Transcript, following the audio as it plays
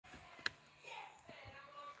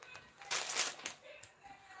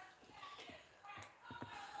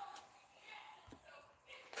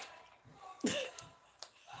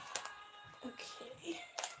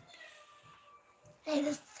Hey,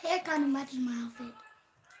 this hair kind of matches my outfit.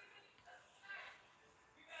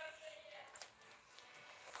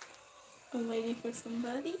 I'm waiting for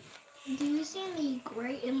somebody. Do you see any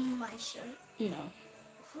gray in my shirt? No.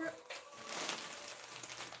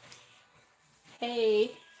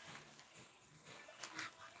 Hey.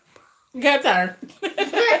 Good turn.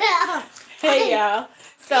 Hey, y'all.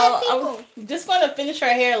 So I'm just going to finish her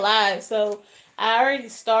hair live. So I already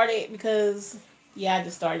started because, yeah, I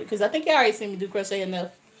just started. Because I think you already seen me do crochet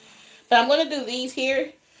enough. But I'm going to do these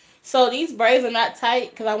here. So these braids are not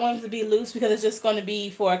tight because I want them to be loose because it's just going to be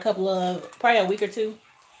for a couple of, probably a week or two.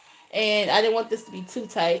 And I didn't want this to be too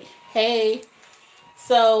tight. Hey.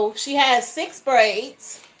 So she has 6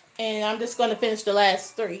 braids. And I'm just going to finish the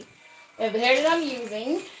last 3. And the hair that I'm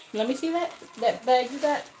using, let me see that bag you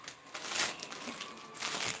got.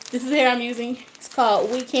 This is the hair I'm using. It's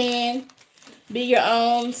called We Can. Be Your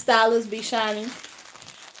Own. Stylist. Be Shiny.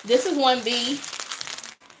 This is 1B.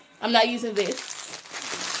 I'm not using this.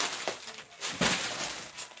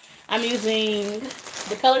 I'm using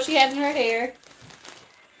the color she has in her hair.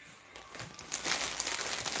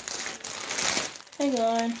 Hang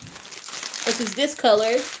on. This is this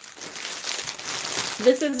color.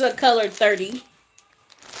 This is a color 30.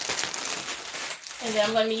 And then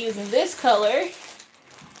I'm going to be using this color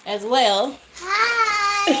as well.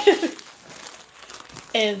 Hi!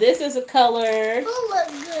 And this is a color. Who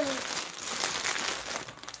looks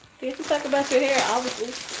good? You can talk about your hair,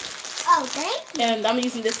 obviously. Oh, thank you. And I'm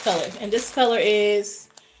using this color. And this color is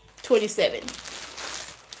 27.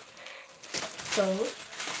 So.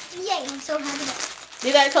 Yay, I'm so happy.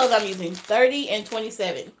 These are the colors I'm using. 30 and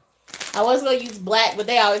 27. I was going to use black, but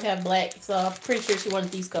they always have black. So I'm pretty sure she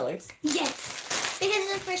wanted these colors. Yes. Because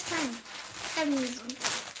it's the first time having these ones.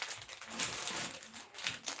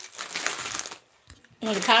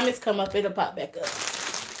 When the comments come up, it'll pop back up.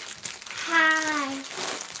 Hi.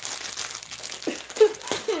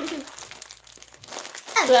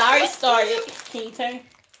 So I already started. Can you turn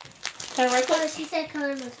right quick? Oh, she said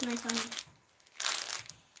color looks nice on me.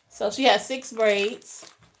 So she has 6 braids.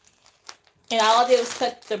 And all I did was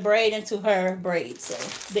cut the braid into her braid. So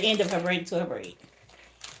the end of her braid into her braid.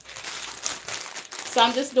 So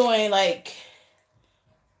I'm just doing like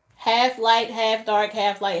half light, half dark,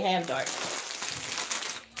 half light, half dark.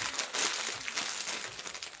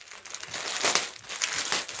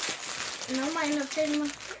 No, mine up to my...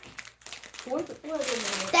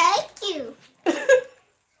 Thank you.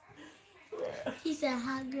 She said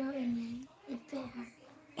hot girl and then it fit her.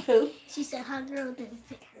 Who? She said hot girl didn't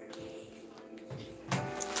fit her.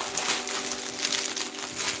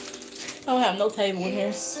 I don't have no table in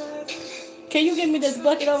here. Can you give me this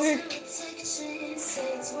bucket over here?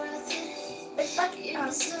 This bucket? Oh.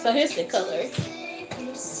 So here's the color.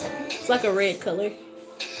 It's like a red color.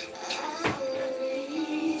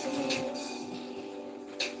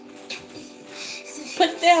 Put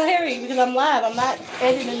it down, Harry, because I'm live. I'm not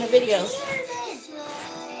editing the video.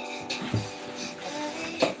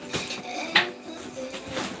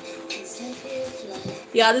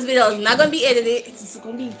 Y'all, this video is not going to be edited. It's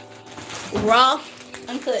going to be raw,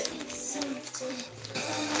 uncut.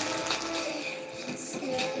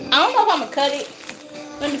 I don't know if I'm going to cut it.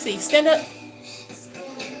 Let me see. Stand up.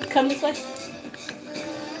 Come this way.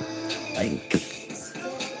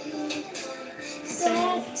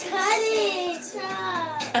 Don't cut it.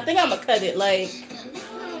 I think I'm gonna cut it like.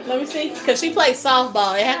 Let me see, cause she plays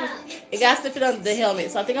softball. It got to fit under the helmet,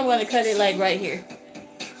 so I think I'm gonna cut it like right here.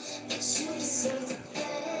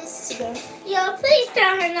 Yo, please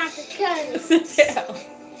tell her not to cut it. Sit down.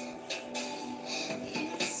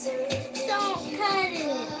 Don't cut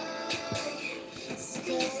it.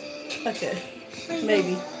 Okay,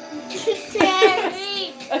 maybe.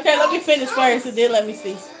 Terry. Okay, let me finish first, and then let me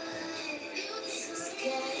see.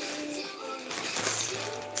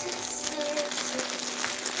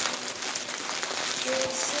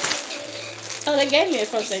 Oh, they gave me a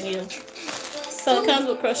crochet needle. So it comes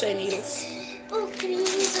with crochet needles. Oh, can you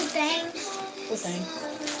use the thing? What thing?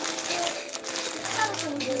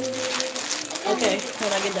 Okay,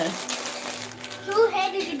 when I get done. Who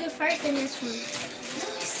hair did you do first in this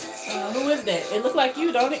one? Who is that? It look like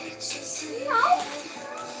you, don't it? No.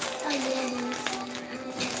 Oh, yeah,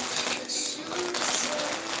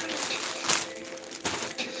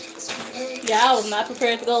 Yeah, I was not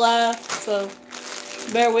prepared to go live, so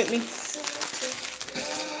bear with me.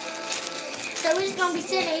 So we're just going to be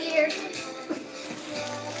sitting here.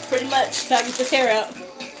 Pretty much, till I get this hair out. And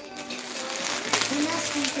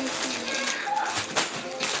that's going to take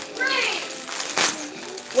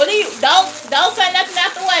What do you, don't say nothing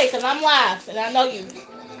out the way, because I'm live, and I know you.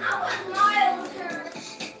 I want Mario with her.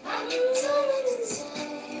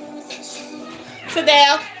 Sit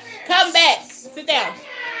down. Come back. Sit down.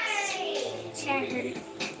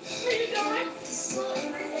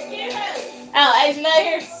 Oh, Asia not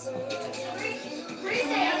here.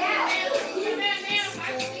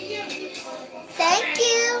 Thank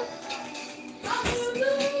you.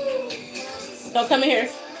 Don't come in here.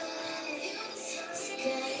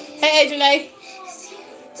 Hey, Adrian.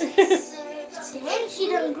 And she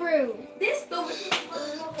done grew. This stupid.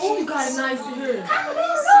 Oh, you got a nice hair.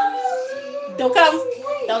 Don't come.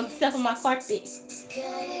 Don't step on my carpet.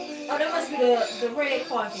 Oh, that must be the red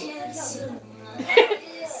carpet.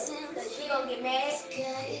 She gonna get mad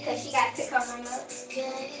because she got to pick up her mug.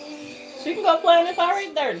 She can go play and it's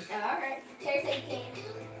already dirty. Alright. Terry said you can.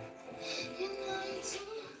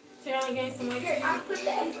 She only gained some weight. Here, I'll put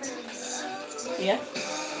the apron. Yeah.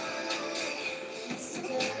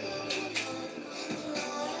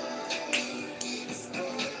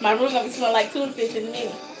 My room gonna smell like tuna fish in a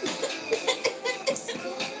minute.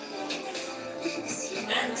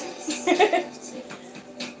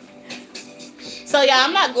 So yeah,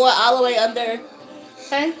 I'm not going all the way under.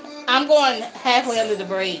 Okay, I'm going halfway under the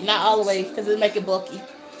braid, not all the way, because it'll make it bulky.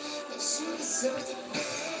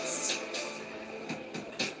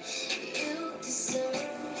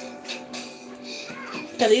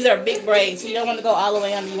 Because these are big braids, so you don't want to go all the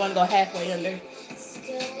way under. You want to go halfway under.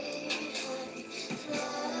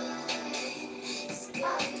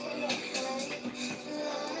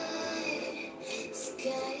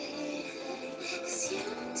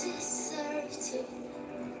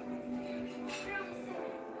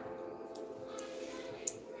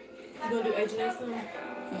 You gonna do edge next time?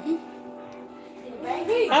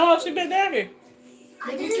 How long she been down here?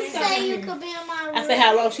 I didn't say you could be in my room. I said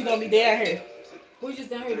how long she gonna be down here? We just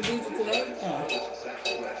down here to visit today. Oh.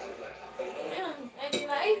 Yeah, and you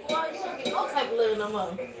like, well, you don't get no type of living no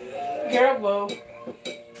more. Girl, bro.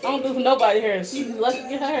 I don't do for nobody hair. She's lucky to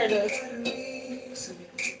get her hair done.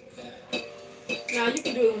 Now you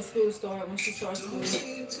can do it when school starts, when she starts school.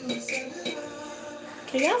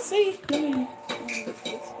 Can y'all see?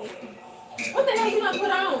 What the hell you gonna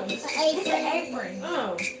put on? It's an apron.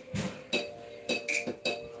 Oh.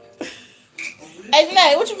 Hey,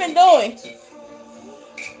 Janae, what you been doing?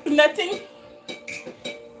 Nothing.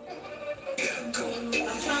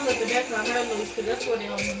 I'm trying to let the back of my hair loose because that's what they're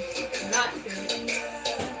not doing.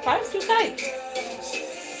 Probably too tight.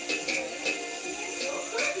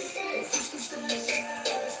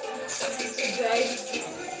 Jay,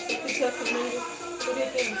 pick up some noodles. What do you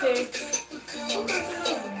think, Terry?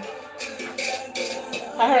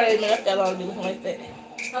 I heard it been up that long to do something like that.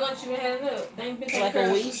 How long you been having it up? They ain't been Like a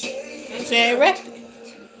taking week. care She ain't wrecked it.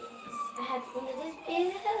 I had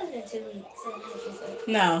it has been 2 weeks.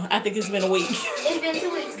 No, I think it's been a week. It's been 2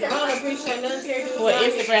 weeks. I don't appreciate none Terry doing. Well,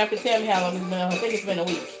 Instagram can tell me how long it's been. I think it's been a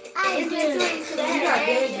week. It's been 2 weeks because I You got had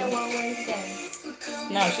eggs good. on one Wednesday.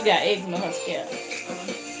 No, she got eczema on her scalp.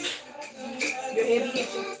 Your heavy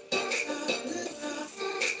itching.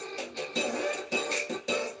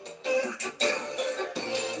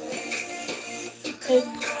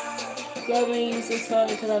 Y'all been using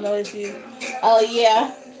something because I know it's you. Oh,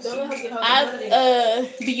 yeah. Don't let her get her I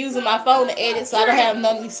be using my phone to edit, so I don't have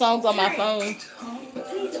none of these songs on my phone.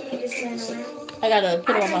 Please don't leave this man around. I gotta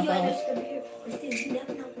put it on my phone.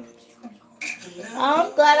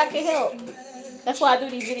 I'm glad I can help. That's why I do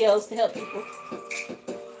these videos, to help people.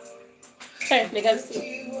 Okay, they gotta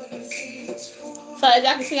see. So as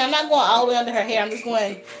y'all can see, I'm not going all the way under her hair. I'm just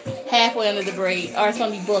going halfway under the braid, or it's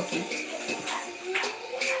gonna be bulky.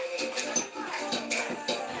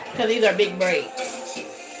 Because these are big braids.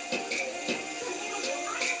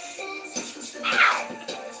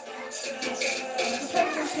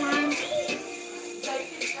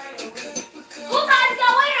 Who tried to go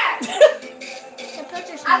in there?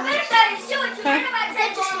 I better try to shoot you. You're about to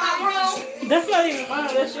take on my room. That's not even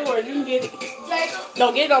mine. That's yours. You can get it. Jacob.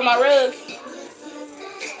 Don't get it on my rug.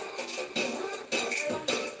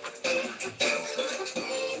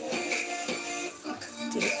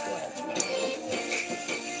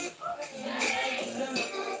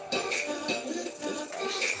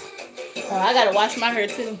 Oh, I gotta wash my hair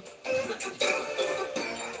too.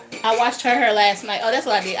 I washed her hair last night. Oh, that's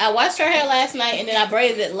what I did. I washed her hair last night and then I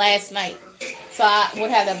braided it last night. So I would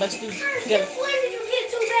have that much to do together. When did you get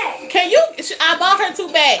 2 bags? Can you? I bought her 2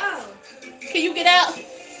 bags. Oh. Can you get out?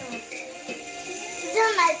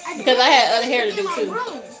 Because I had other hair to do too. You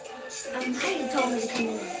told me to come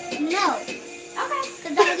in there. No. Okay.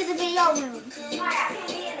 Because I get to be in your room.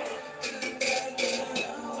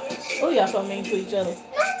 Oh, y'all so mean to each other. No,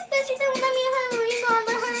 because you don't let me in her room. You know I'm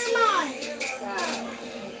let her in mine.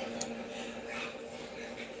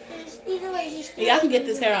 Either way, she's Y'all can get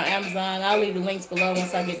this hair on Amazon. I'll leave the links below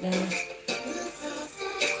once I get done.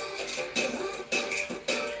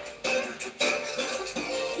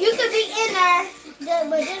 You could be in there,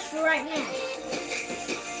 but just right now.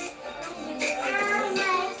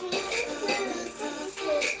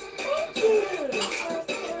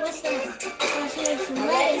 What's that?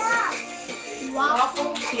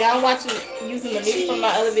 Waffle. Yeah, I'm watching using the meat from my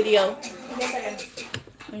other video.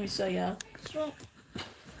 Let me show y'all.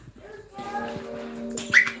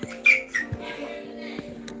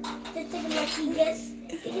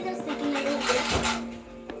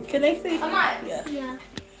 Can they see? Come on. Yeah. Yeah.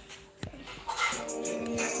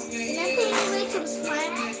 And I think we made some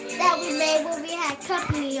slime that we made when we had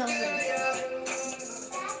company over.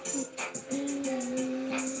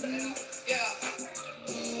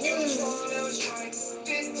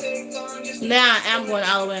 Now I am going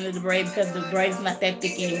all the way under the braid because the braid is not that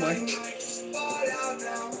thick anymore.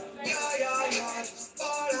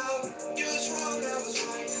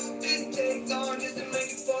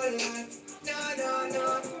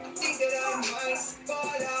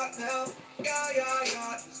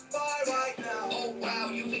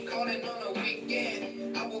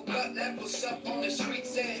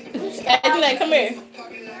 Adelaide, come here.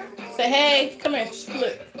 Say hey, come here.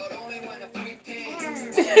 Look.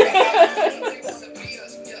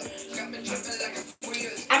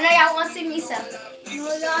 I know y'all want to see me so. No,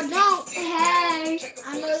 y'all don't. Hey,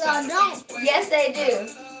 I know y'all don't. Yes, they do.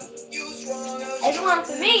 Everyone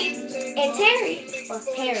for me and Terry. Well,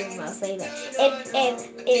 Terry must say that. And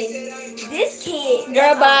this kid.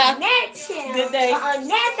 Girl, bye. On that channel. Good day. On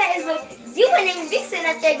that Facebook, you wouldn't even be sitting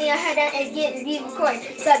up there getting her down and getting be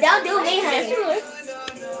recorded. So don't do me, honey. Yes, you would.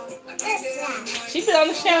 She been on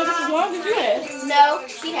the channel just as long as you have. No,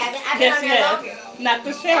 she haven't. I've been Yes, on you there have. longer. Not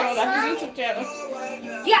this channel, not the YouTube channel.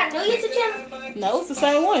 You got a new YouTube channel? No, it's the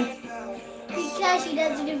same one. Because she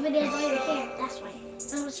doesn't do videos on your hair. That's why.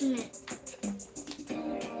 That's what she meant.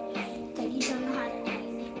 That you don't know how to do.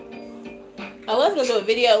 I was gonna do a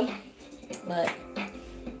video, but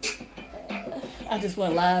I just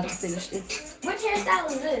went live to finish this. Which hairstyle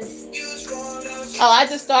is this? Oh, I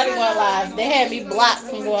just started going live. They had me blocked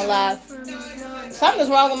from going live. Something's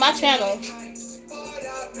wrong with my channel.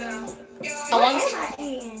 I want to.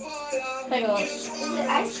 Hang on. Is it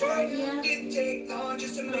ice cream? Yeah.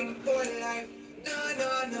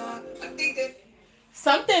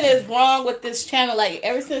 Something is wrong with this channel. Like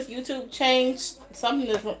ever since YouTube changed, something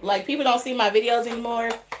is like people don't see my videos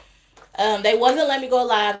anymore. They wasn't letting me go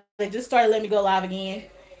live. They just started letting me go live again.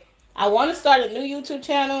 I want to start a new YouTube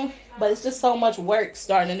channel, but it's just so much work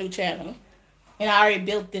starting a new channel, and I already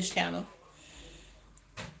built this channel.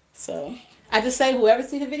 So I just say whoever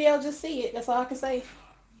see the video, just see it. That's all I can say.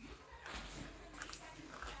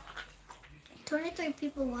 23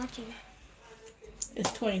 people watching.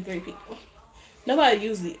 It's 23 people. Nobody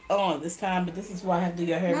usually on this time, but this is why I have to do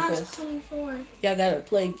your hair Now because it's 24. y'all gotta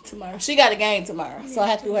play tomorrow. She got a game tomorrow, so I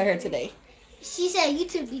have to do her hair today. She said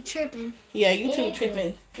YouTube be tripping. Yeah, YouTube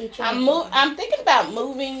tripping. I'm thinking about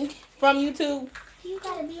moving from YouTube You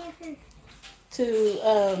gotta be in her. to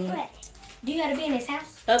What? Do you gotta be in his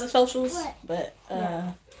house? other socials, What? but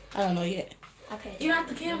I don't know yet. Okay. You have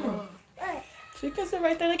the camera. What? She can sit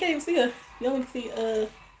right there. They can't even see her. You only see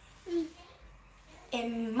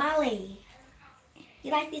And Molly,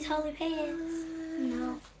 you like these holy pants?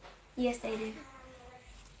 No. Yes, they do.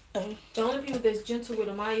 The only people that's gentle with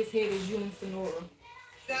Amaya's head is you and Sonora.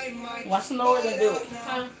 Watch Sonora to do it.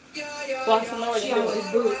 Huh? Watch Sonora to She do always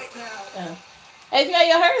it. do it. Hey, you know,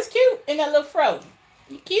 your hair is cute in that little fro.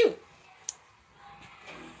 You cute.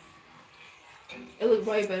 It looked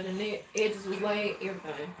way better than that. Edges was laid,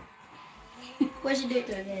 everything. What'd you do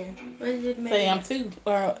to it then? What did you do to Say I'm 2.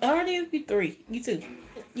 Or already you 3. You 2.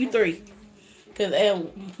 You 3. Because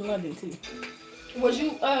London 2. Was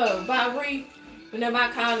you by Ree? Whenever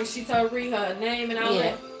I called and she told Ree her name and all Yeah.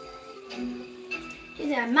 that. She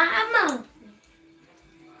said, Mama.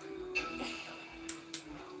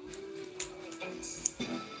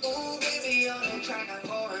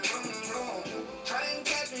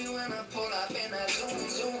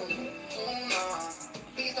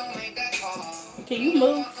 Can you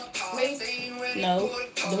move? Me? No.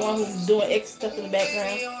 The one who's doing extra stuff in the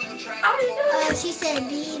background. She said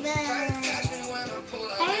Divas.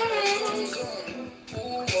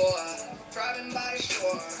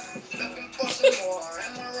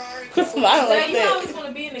 Put some I like You always that. want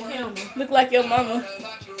to be in the camera. Look like your mama.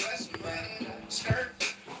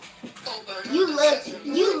 You look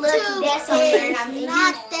that's somewhere.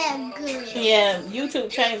 Not that good. Yeah, YouTube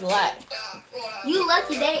changed a lot. You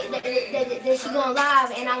lucky that she going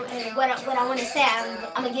live, and what I want to say,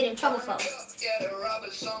 I'm gonna get in trouble for.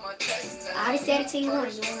 I already said it to you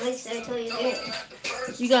once. You want to say it to you again.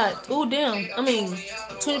 You got, oh damn, I mean,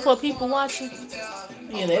 24 people watching.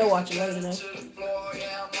 Yeah, they'll watch it later though.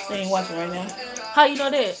 They ain't watching right now. How you know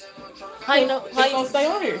that? How you know? How you gonna stay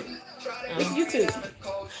on here? It's YouTube.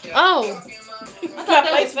 Oh. I thought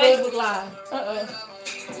that was Facebook Live.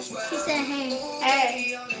 She said,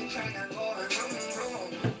 hey.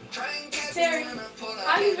 Terry,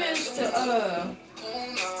 how you managed to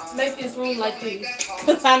make this room like this?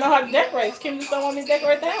 Because I know how to decorate. Kim just don't want me to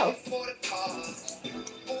decorate the house.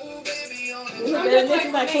 This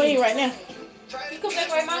is not clean right now. You come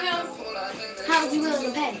decorate my house? how much you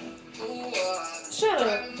willing to pay? Shut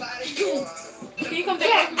up. Can you come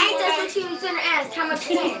decorate ain't that what you was finna ask? How much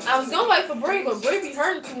you paying? I was gonna wait for Bree, but Bree be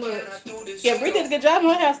hurting too much. Yeah, Bree did a good job in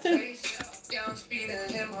my house too.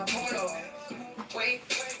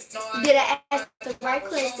 Did I ask the right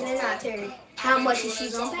question or not, Terry? How much is she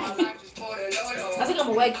gonna pay? I think I'm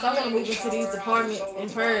gonna wait because I want to move into these apartments in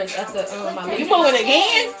Paris at the my. You moving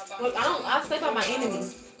again? Look, I stay by my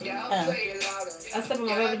enemies. I stay by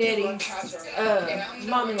my baby daddy's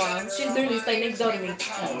mom-in-law. She literally stay next door to me.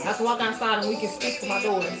 I can walk outside and we can speak to my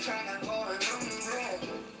daughters.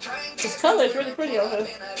 This color is really pretty over here.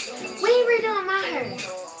 We ain't redoing my hair.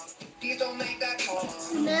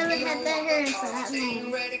 Never had that hair for that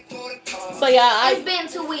long. So yeah, It's been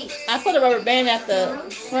 2 weeks. I put a rubber band at the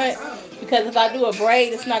front because if I do a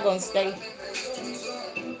braid, it's not gonna stay.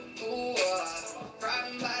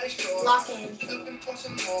 Lock in.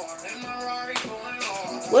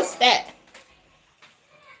 What's that?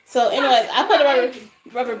 So anyways, I put a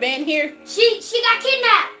rubber band here. She got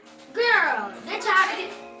kidnapped. Girl, that child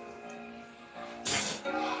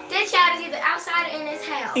is either outside or in this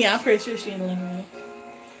house. Yeah, I'm pretty sure she in the living room.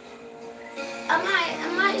 I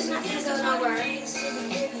might just not gonna go nowhere.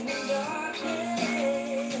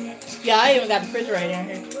 Yeah, I even got the refrigerator in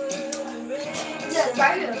here. Yeah,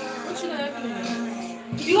 right here. What you laughing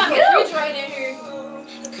at? You got the refrigerator in here.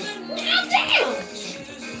 God damn!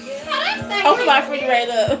 Open my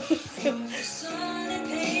refrigerator up.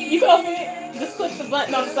 You open it? Just click the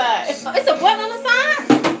button on the side. Oh, it's a button on the side?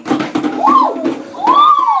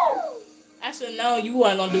 I should have known you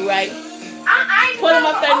weren't gonna do right. I Put them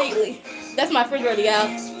up there neatly. That's my refrigerator, y'all.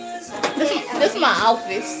 This is my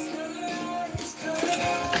office.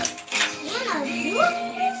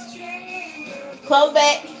 Close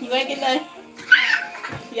back. You ain't getting nothing.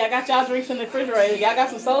 Yeah, I got y'all drinks in the refrigerator. Y'all got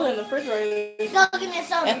some soda in the refrigerator. Go give me a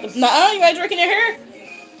soda. Nuh-uh, you ain't drinking in here?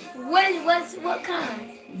 What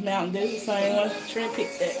kind? Mountain Dew, so I ain't want to try and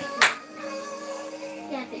pick that.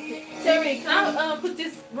 Yeah, I think Terry, can I put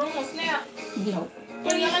this room on Snap? No.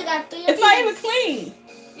 It's not even clean.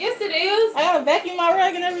 Yes, it is. I gotta vacuum my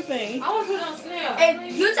rug and everything. I want to put it on Snap.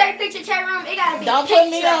 If you take a picture of Terry room, it gotta be Don't a picture. put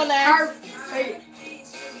me on there.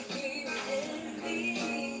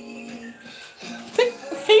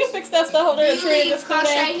 Can you fix that stuff over there? You leave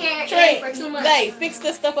crochet hair in for 2 months. Hey, fix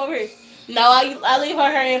this stuff over here. No, I leave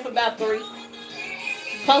her hair in for about 3.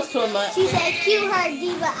 Close to a month. She said, cue her,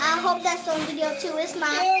 Diva. I hope that's on video too. It's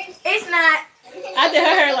not. It's not. I did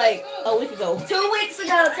her hair like a week ago. 2 weeks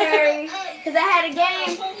ago, Terry. Because I had a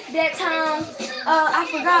game that time. I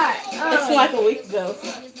forgot. It's like a week ago.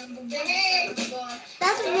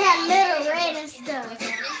 That's when we had Little Red and stuff.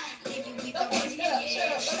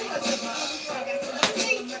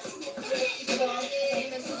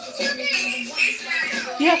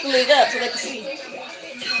 You have to leave it up so they can see.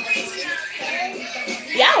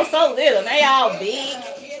 Y'all was so little. Now y'all big.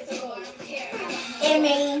 It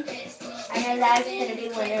mean. I know life's gonna be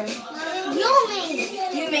one of them. You mean.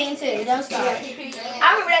 You mean too. Don't start. I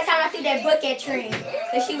remember that time I threw that book at Trina.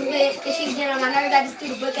 Because she was getting on my nerves. I just threw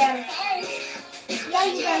the book at her. Yeah,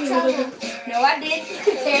 you got trouble. No, I didn't.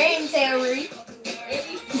 Terry and Terry.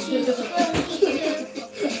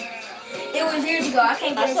 It was years ago. I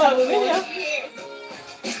can't get in trouble.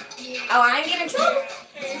 Oh, I ain't getting in trouble?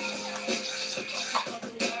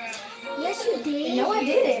 Yes, you did. No, I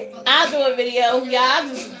didn't. I'll do a video. Yeah,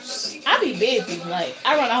 I be busy. Like,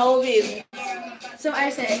 I run a whole business.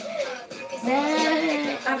 Somebody said,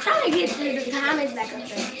 I'm trying to get the comments back up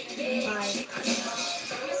there. Like,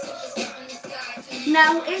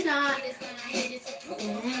 no, it's not.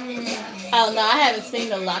 Oh, no, I haven't seen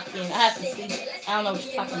the lock-in. I have to see. I don't know what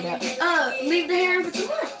you're talking about. Leave the hair in for 2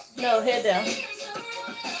 months. No, head down.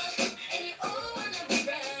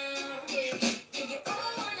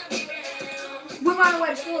 We're on the way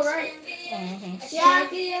to school, right? Mm-hmm. Yeah.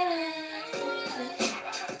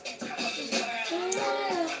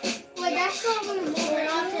 Wait, that's not going to move. We're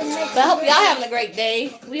not going to make But I hope y'all having a great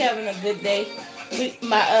day. We having a good day.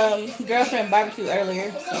 My girlfriend barbecued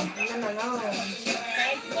earlier. So. No.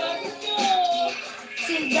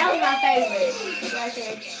 See, that was my favorite. Right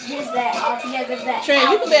there. Just that altogether. That. Trent,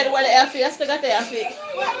 you can better wear the outfit. I still got the outfit.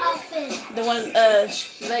 What outfit? The one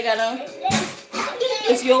they got on.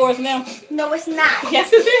 It's yours now. No, it's not.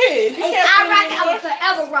 Yes, it is. If I rock it, I will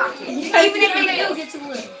forever rock it. Even if it do get too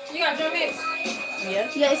little. You got drum mix? Yeah.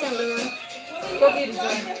 Yeah, it's in the living room. Go get it,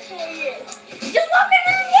 son. Just walk in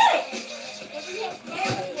there and get it.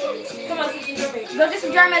 Come on, get some drum mix. Go get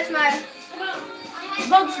some drum mix, man.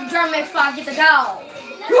 Go get some drum mix before I get the dog.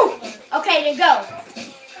 Okay, then go.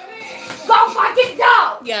 Go before I get the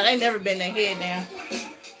dog. Yeah, they never been their head down.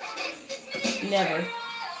 Never.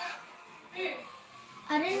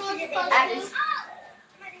 I didn't know what you're supposed to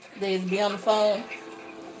do. They just be on the phone.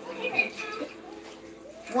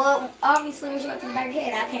 Well, obviously when she goes to the back of the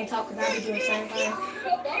head, I can't talk because I be doing the same thing.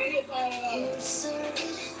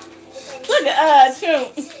 Look at Chum.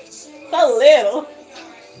 So little.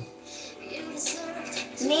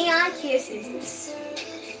 Neon kisses.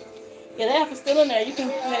 Yeah, that outfit's still in there. You can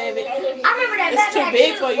have it. I remember that It's too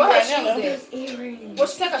big for you right now, though. Earrings. Well,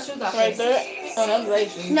 she take her shoes off. Right there. Oh, that's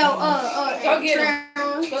lazy. No, Go get them.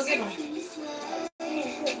 them. Go get them. I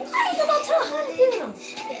ain't gonna tell her how to get them.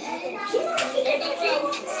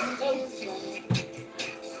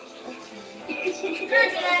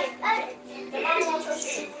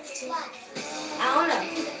 I don't know.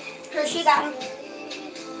 Crochet got them.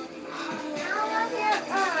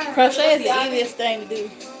 Crochet is the easiest thing to do.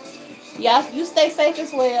 Y'all, you stay safe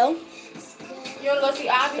as well. You want to go see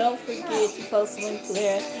Ivy? Don't forget to post the link to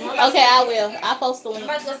there. Okay, I will. I'll post the I'm link.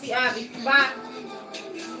 about to go see Ivy. Bye.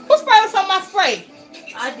 Who sprayed some of my spray?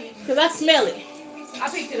 I did. Because I smell it. I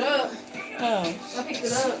picked it up. Oh. I picked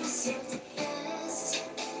it up.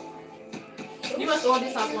 You must order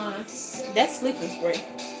this offline. That's sleeping spray.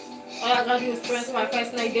 All I gotta do is spray somebody's face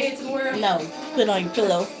and they dead to the world. No. Put it on your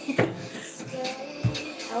pillow.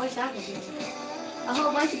 I wish I could do it. A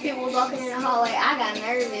whole bunch of people was walking in the hallway. I got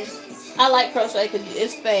nervous. I like crochet because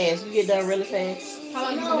it's fast. You get done really fast. How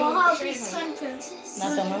long you No, been how doing it's crochet?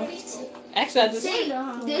 Not that long. Actually, I just... See,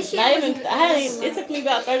 this shit Not was, even... It took me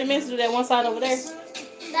about 30 minutes to do that one side over there.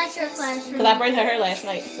 that's your classroom. Because I braided her hair last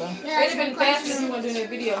night, so... Yeah, It'd that's have your been faster if you classroom. weren't doing that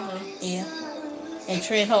video, huh? Yeah. And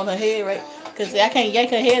Trent holding her head right. Because I can't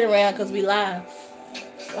yank her head around because we live.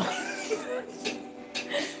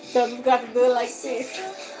 So just got to do it like this.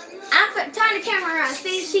 Turn the camera around.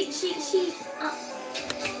 See, she.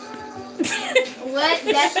 What?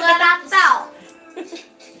 That's what I thought.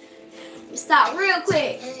 Stop real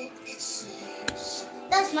quick.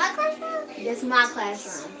 That's my classroom? That's my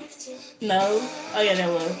classroom. No. Oh, yeah, that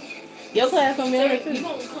was. Your classroom in there, You too.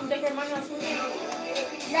 gonna come decorate my house with me?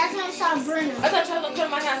 That's when I saw Bruno. I thought y'all gonna come to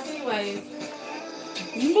my house anyways.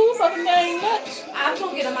 You move something that ain't much. I'm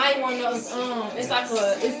gonna get a mighty one of those. It's like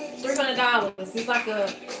it's $300.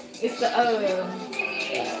 It's a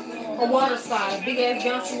water slide, big ass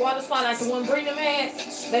bouncy water slide like the one Brina had.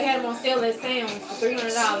 They had them on sale at Sam's for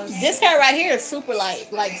 $300. This hair right here is super light.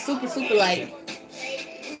 Like, super, super light.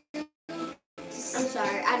 I'm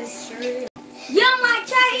sorry, I just sure. You don't like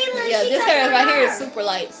Chad either? Yeah, She this touched hair my right here is hair. super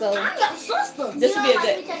light, so... I'm your sister. This You would be don't a like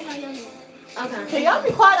good- me touching my young hair. Okay. Can y'all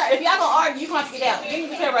be quiet? If y'all gonna argue, you gonna have to get out. Give me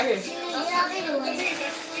this hair right here. Yeah, they do.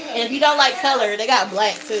 And if you don't like color, they got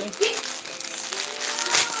black, too.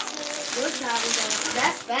 What child is that?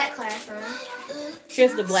 That's fat classroom.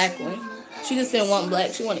 Here's the black one. She just didn't want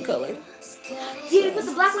black. She wanted color. You put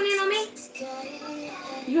the black one in on me?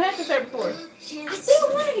 You had this hair before. I still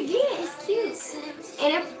want it again. It's cute.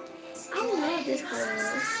 And if I love this color.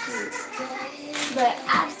 It's cute. But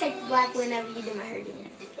I'll just take the black whenever you do my hair again.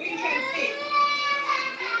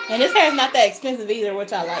 And this hair is not that expensive either,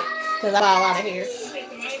 which I like. Because I buy a lot of hair.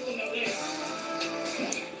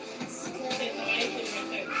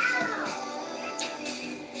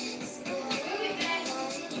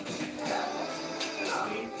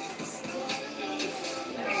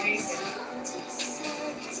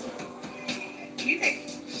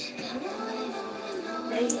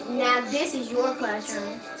 Now this is your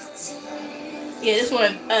classroom. Yeah, this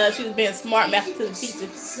one, she was being smart mouth to the teacher.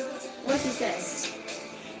 What she say?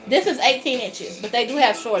 This is 18 inches, but they do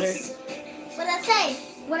have shorter. What I say?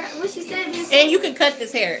 What she said? And you can cut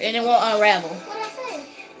this hair, and it won't unravel. What I say?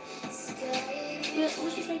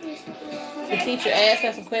 What she say? The teacher asked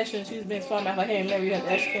her some questions. She was being smart mouth. I can't remember. You have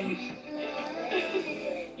to ask him.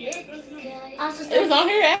 It was on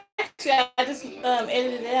here, actually. I just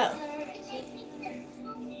edited it out.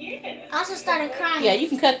 I also started crying. Yeah, you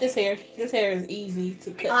can cut this hair. This hair is easy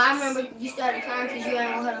to cut. Oh, I remember you started crying because you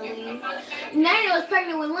didn't know how to leave. Nana was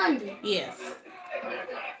pregnant with London. Yes.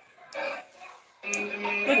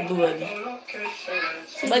 Look at Bloody.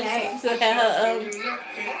 But she still had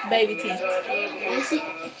her baby teeth.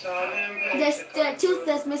 And the tooth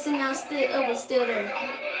that's missing now was still there.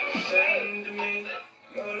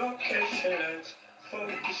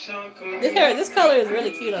 This color is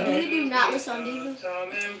really cute on her. You do not listen on Divas.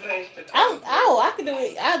 I could do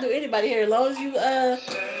it. I'll do anybody here as long as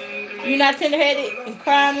you're not tender-headed and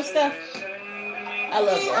crying and stuff. I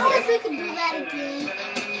love that. I wish we could do that again.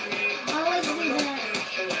 I always do that.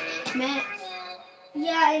 Matt.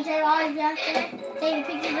 Yeah, and they always be out there taking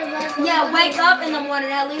pictures of us. Yeah, wake up in the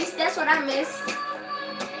morning at least. That's what I miss.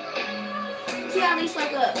 Yeah, at least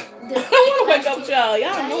wake up. I want to wake up with y'all.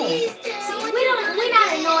 Y'all annoying. We're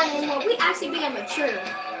not annoying anymore. We actually being mature.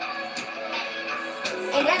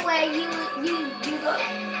 And that way you go.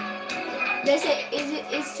 They say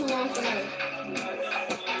it's too long for her.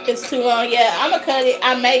 It's too long. Yeah, I'm gonna cut it.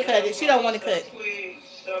 I may cut it. She don't want to cut.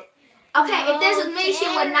 Okay, if this was me, she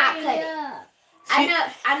would not cut it.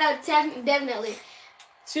 I know, definitely.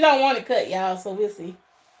 She don't want to cut, y'all. So we'll see.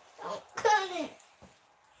 Don't cut it.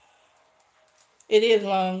 It is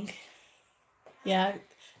long. Yeah,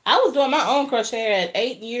 I was doing my own crochet at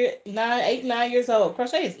 8, 9 years old.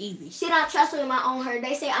 Crochet is easy. She don't trust me with my own hair.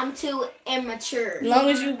 They say I'm too immature. As long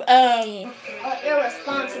as you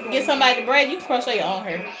irresponsible. Get somebody to braid, you can crochet your own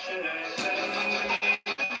hair.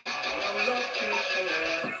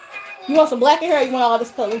 You want some black hair or you want all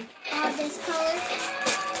this color? All this color.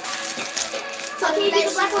 So can you do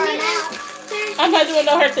the black one now? I'm not doing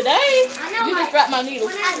no hair today. I know. You just dropped my needle.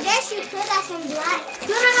 I guess you could have some black.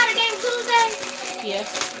 You know how to game Tuesday? Yeah.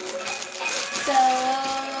 So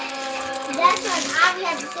that's what Abby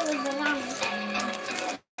had to say with the mom.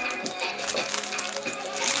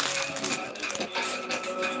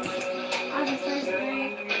 Abby first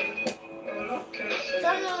grade.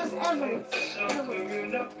 Son was Evers.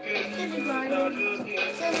 Kindergarten.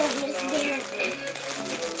 Son of Miss Garrett.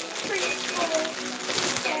 Preschool.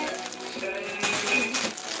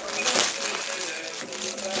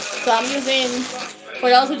 So I'm using, for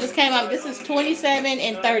those who just came up, this is 27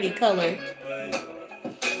 and 30 color.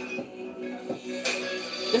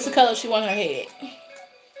 This is the color she wants her head.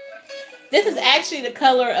 This is actually the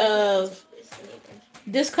color of,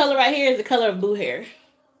 this color right here is the color of blue hair.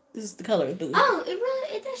 This is the color of blue. Oh, it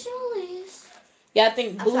surely is. Yeah, I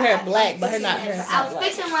think blue hair black, but her not hair. I was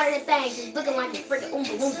fixing one of the things, it's looking like a freaking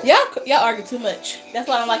oompa loompa. Y'all argue too much. That's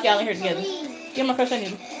why I don't like y'all in here together. Give my crochet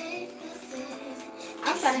needle.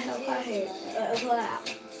 I'm trying to help her hair go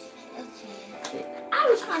out. I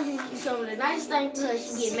was trying to do some of the nice things to her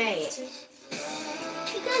she get mad.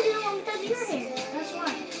 Because you don't want me to touch your hair. That's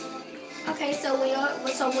why. Okay, so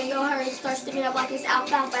when your hair starts sticking up like it's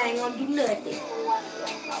alfalfa, I ain't gonna do nothing.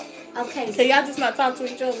 Okay. So y'all just not talk to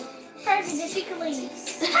each other? Perfect, then she can leave.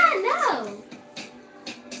 I know.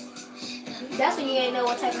 That's when you ain't know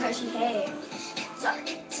what type of hair she had.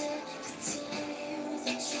 Sorry.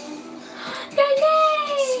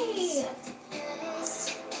 Renee!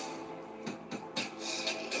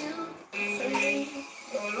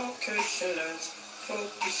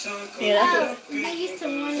 Yeah, that's it. They used to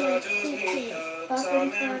want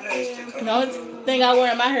The only thing I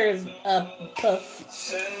wear in my hair is a puff.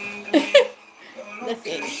 That's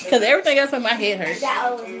it. Because everything else on my head hurts.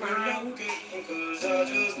 That was mine.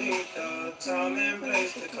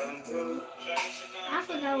 I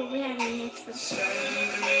forgot what we had in the mix.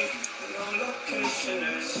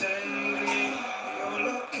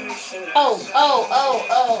 Oh.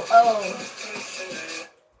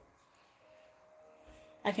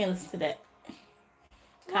 I can't listen to that.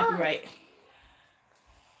 Copyright.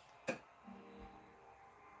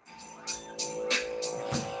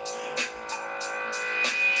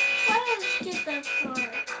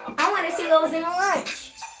 I want to see what was in the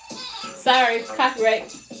lunch. Sorry,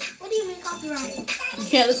 copyright. What do you mean copyright? You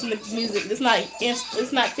can't listen to music. It's not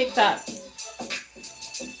TikTok.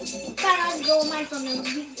 I'll just go with my phone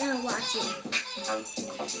and watch it.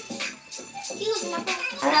 She goes with my phone.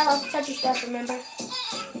 I'm not allowed to touch your stuff, remember?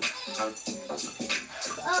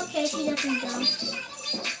 Okay, she doesn't go.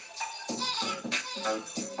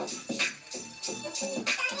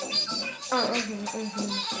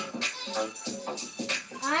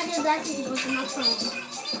 I just like to go to my phone.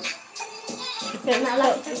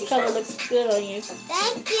 This color looks good on you.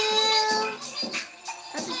 Thank you.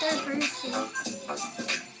 That's the third person.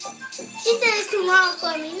 She said it's too long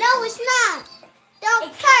for me. No, it's not.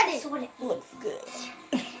 Don't cut it. It looks good.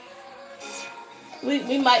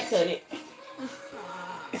 We might cut it.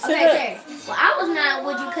 Terry. Well, I was not.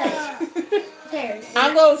 Would you cut it? Terry.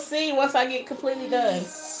 I'm gonna see once I get completely done.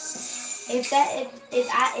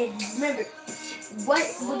 Remember, what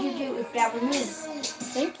would you do if that was me?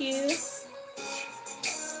 Thank you.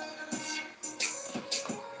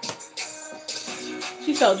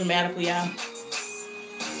 She's so dramatic, y'all.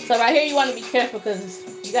 So right here, you want to be careful because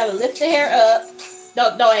you gotta lift the hair up.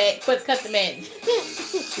 Don't cut the man.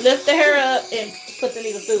 Lift the hair up and put the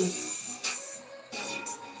needle through.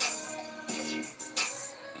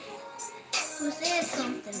 Who said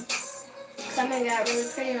something? Something got really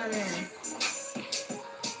pretty on there.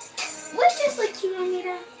 What's this look cute on me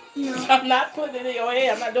though? No. I'm not putting it in your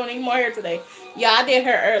hair. I'm not doing any more hair today. Yeah, I did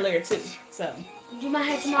her earlier too. So. Do my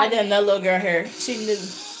hair tomorrow? I did another little girl hair. She knew.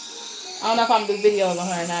 I don't know if I'm gonna do videos on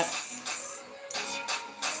her or not.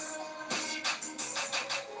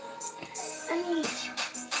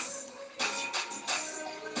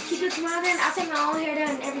 Keep it tomorrow then? I'll take my own hair down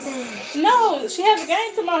and everything. No, she has a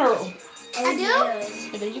game tomorrow. I do?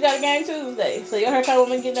 Yeah. And then you got a game Tuesday. So your haircut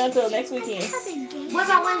won't get done until next weekend. What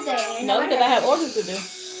about Wednesday? No, because I have orders to do.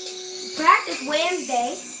 Practice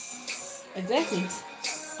Wednesday. Exactly.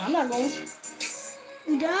 I'm not going.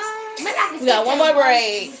 We done? We got one more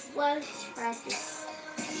braid. What? Practice.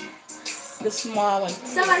 The small one.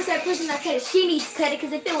 Somebody said please not cut it. She needs to cut it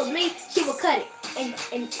because if it was me, she would cut it.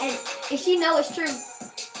 And she know it's true.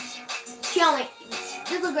 She only,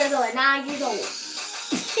 this little girl's only 9 years old.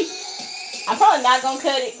 I'm probably not going to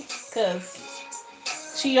cut it because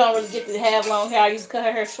she don't really get to have long hair. I used to cut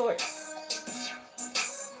her hair short.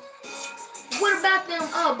 What about them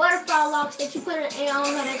butterfly locks that you put on her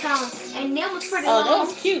that time? And them was pretty long. Oh, that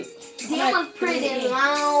was cute. Them was pretty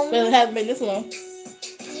long. But it hasn't been this long.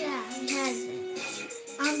 Yeah, it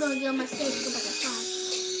hasn't. I'm going to get my stage to go back outside.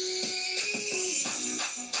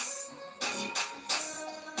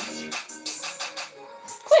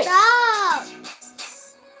 Quick. Stop!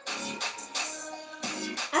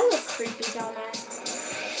 I look creepy, don't I?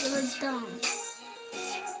 You look dumb.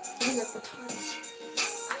 You look retarded.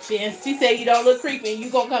 She said you don't look creepy and you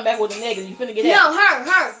gonna come back with a negative. You finna get out. No,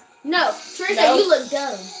 her. No, Teresa, no. You look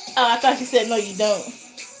dumb. Oh, I thought she said no, you don't.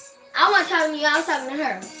 I wasn't talking to you. I was talking to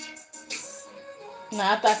her. No,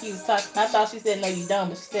 I thought you was talking. I thought she said no, you don't,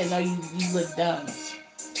 but she said no, you look dumb.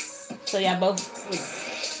 So y'all both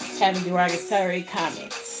having derogatory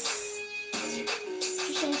comments.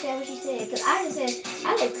 She shouldn't say what she said because I just said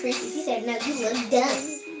I look creepy. She said no, you look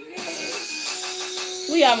dumb.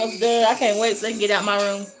 We almost done. I can't wait so they can get out my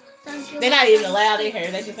room. They're not even allowed in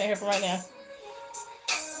here. They're just in here for right now.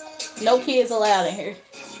 No kids allowed in here.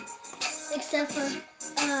 Except for,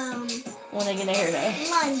 when they get in here though.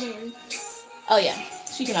 London. Oh yeah.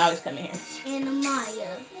 She can always come in here. And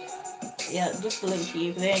Amaya. Yeah, just the little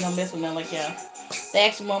kids. They ain't gonna mess with them like y'all. They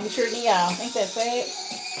actually more mature than y'all. Ain't that sad?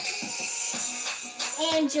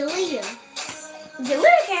 And Jalea.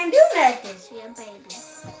 Jalea can't do nothing. She a baby.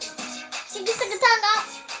 She just took the tongue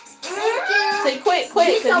off. Say quick,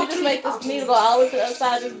 because you just make this needle go all the way to the other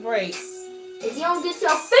side of this braid. If you don't get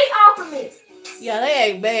your feet off of me. Yeah, they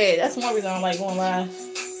ain't bad. That's one reason I don't like going live.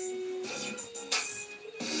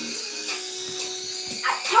 I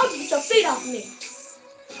told you to get your feet off of me.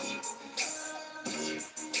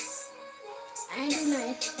 I ain't do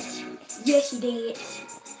nothing. Yes, you did.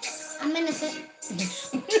 I'm innocent.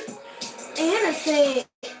 Innocent.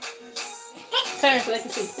 Turn so they can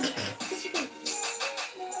see.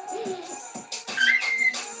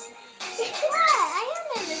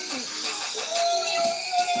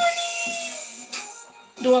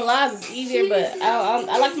 Doing lives is easier, but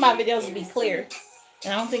I like my videos to be clear.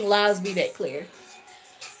 And I don't think lives be that clear.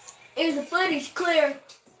 Is the footage clear?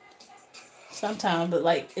 Sometimes, but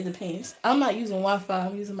like, it depends. I'm not using Wi-Fi.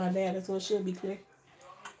 I'm using my data, so it should be clear.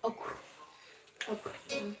 Okay.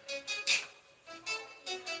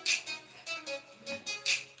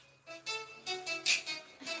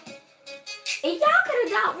 If y'all could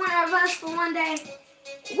adopt one of us for one day,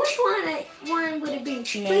 which one would it be? No.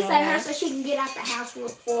 Please say her so she can get out the house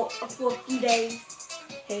for a few days.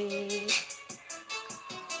 Hey.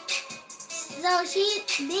 So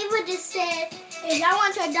Diva just said, if y'all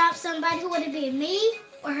want to adopt somebody, who would it be, me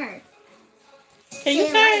or her? Can you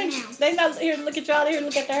turn? Right, they not here to look at y'all. They're here to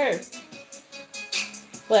look at her.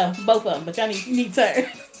 Well, both of them, but y'all need to turn.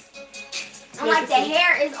 I'm like, the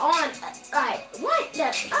hair is on. Like, what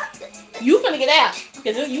the? You finna get out.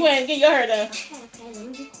 Because you ain't get your hair done. Okay, let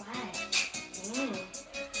me be quiet.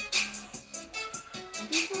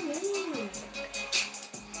 Be so mean.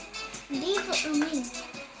 Diva for me.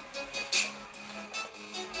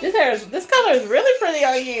 This color is really pretty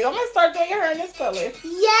on you. I'm gonna start doing your hair in this color.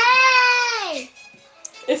 Yay!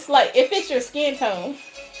 It's like, it fits your skin tone.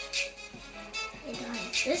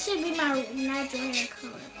 This should be my natural hair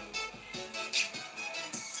color.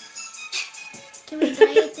 Can we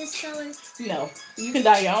dye it this color? No. You can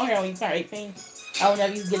dye your own hair when you turn 18. I don't know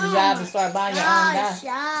if you get a job and start buying your own dye.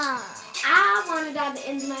 Yeah. I want to dye the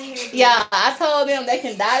ends of my hair. Yeah, I told them they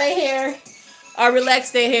can dye their hair or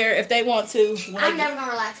relax their hair if they want to. I'm never going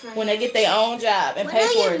to relax my hair. When they get their own job and pay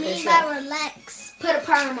for it. What do you mean by relax? Put a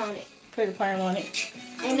perm on it. Put a perm on it.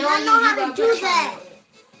 And I don't know how to do that.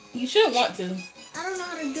 You should want to. I don't know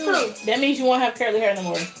how to do it. That means you won't have curly hair no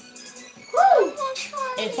more. Woo!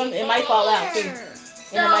 And it might fall out too.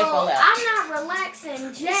 So, I'm not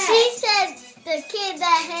relaxing, Jack. She said the kid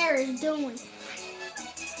that hair is doing.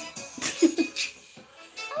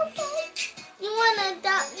 Okay. You want to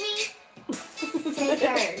adopt me? Take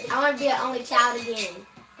her. I want to be the only child again.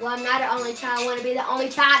 Well, I'm not the only child. I want to be the only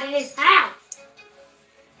child in this house.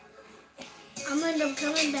 I'm going to end up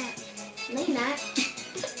coming back. No, you're not.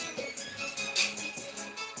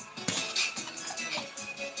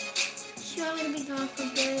 She want me to be gone for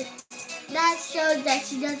good. That shows that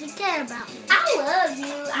she doesn't care about me. I love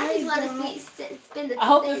you. I just want to spend the I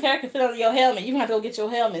hope this hair can fit on your helmet. You're going to have to go get your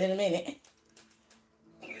helmet in a minute.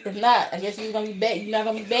 If not, I guess you're going to be back. You're not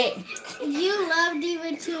going to be back. You love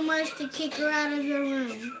Diva too much to kick her out of your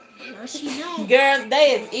room. No, she don't. Girl,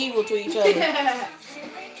 they is evil to each other.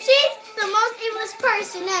 She's the most evilest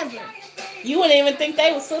person ever. You wouldn't even think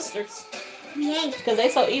they were sisters. We ain't. Because they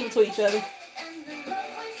so evil to each other.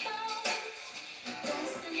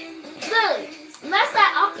 Look, let's say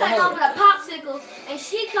I'm cutting over the popsicle and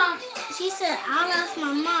she said, I'll ask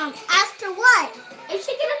my mom. Ask her what? If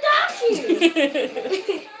she can adopt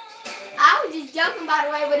you. I was just joking, by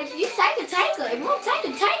the way, but if you take her, take her. If you won't take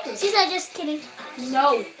her, take her. She said, just kidding.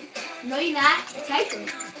 No. No, you're not. Take her.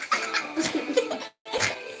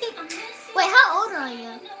 Wait, how old are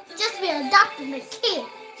you? Just be adopting a kid.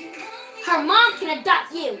 Her mom can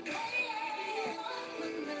adopt you.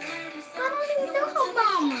 I don't even know her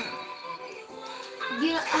mama.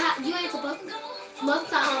 You ain't supposed to. Most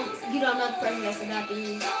times, you don't know the person that's adopting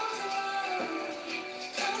you.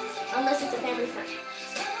 Unless it's a family friend.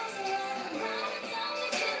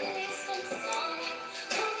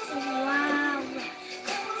 Wow.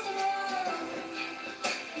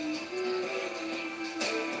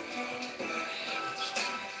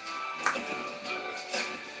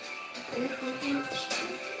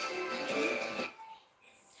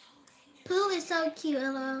 Pooh is so cute,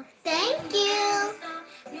 hello. Thank you.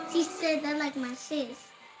 She said that like my sis.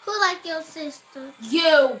 Who like your sister?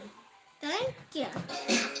 You. Thank you.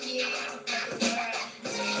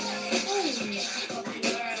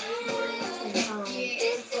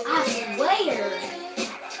 I swear.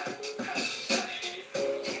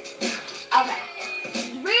 Okay.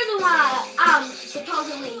 The reason why I'm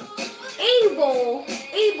supposedly evil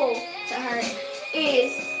to her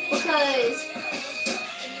is because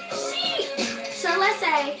so let's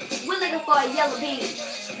say we're looking for a yellow bead.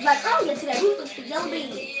 Like earlier today, we were looking for yellow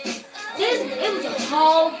beads. It was a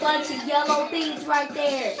whole bunch of yellow beads right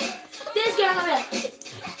there. This girl over there.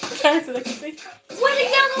 Turn so they can see. Where the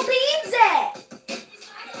yellow beads at?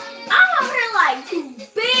 I'm over here like you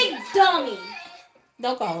big dummy.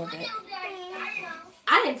 Don't call her that.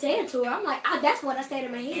 I didn't say it to her. I'm like, that's what I said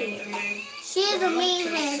in my head. She's a mean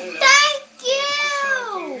head. Thank you.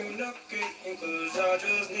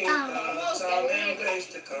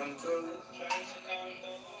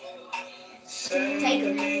 Take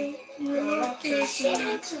her. Thank you.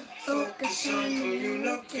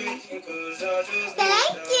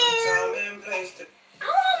 I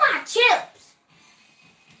want my chips.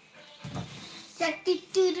 Shark doo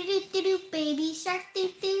doo doo doo doo, baby shark doo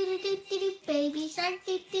doo doo doo doo, baby shark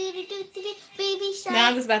doo doo doo doo doo, baby shark. Now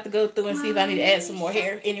I'm just about to go through and see if I need to add some more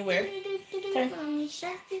hair anywhere. Okay.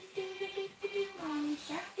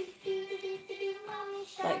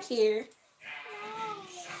 Like here.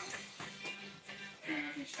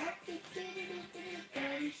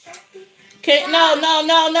 Okay, no.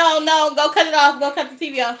 Go cut it off. Go cut the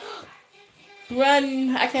TV off.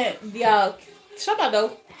 Run. I can't. Y'all. Shut my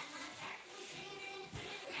door.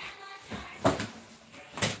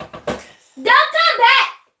 Don't come back.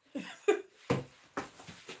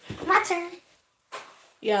 My turn.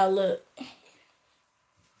 Y'all look.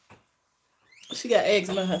 She got eggs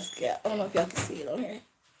on her scalp. I don't know if y'all can see it on here.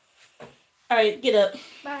 All right, get up.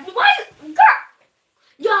 Bye. Wait, girl.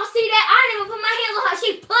 Y'all see that? I didn't even put my hands on her.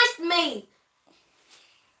 She pushed me.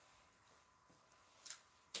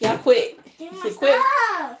 Y'all quit. Give me my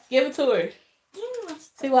stuff. Give it to her. Give me my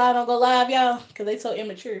stuff. See why I don't go live, y'all? Because they so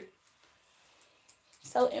immature.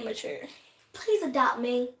 So immature. Please adopt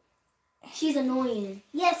me. She's annoying.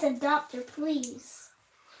 Yes, adopt her, please.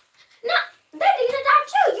 No. They didn't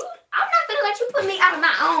adopt you. I'm not gonna let you put me out of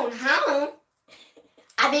my own home.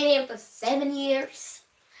 I've been in for 7 years.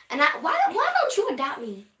 And why don't you adopt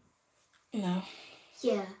me? No.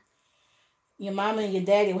 Yeah. Your mama and your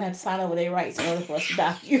daddy will have to sign over their rights in order for us to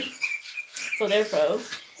adopt you. So therefore,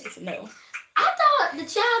 it's a no. I thought the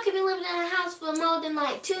child could be living in a house for more than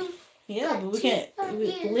like 2. Yeah, but we can't.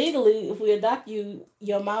 Legally, if we adopt you,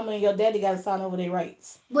 your mama and your daddy got to sign over their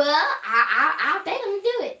rights. Well, I bet them to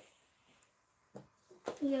do it.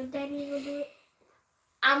 Your daddy will do it?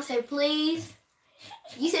 I'm saying, please.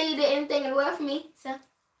 You say you did everything in the world for me, so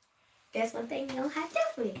that's one thing you don't have to do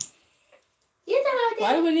for me. You don't have to.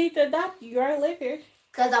 Why do we need to adopt you? You already live here.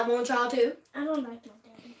 Because I want y'all to. I don't like my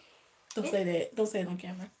daddy. Don't say that. Don't say it on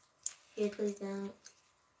camera. Yeah, please don't.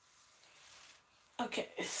 Okay,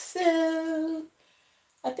 so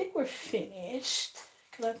I think we're finished.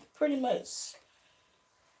 Because I pretty much...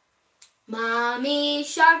 Mommy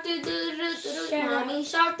shark doo doo doo doo. Mommy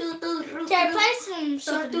shark doo doo doo. Can I play some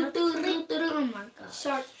shark doo doo doo doo? Oh my god.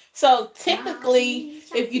 Shark. So typically,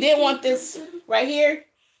 if you didn't want this right here,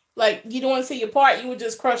 like you don't want to see your part, you would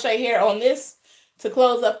just crochet here on this to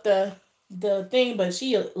close up the thing. But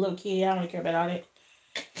she a little kid, I don't care about all that.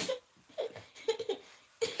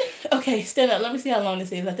 Okay, stand up. Let me see how long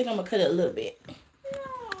this is. I think I'm gonna cut it a little bit.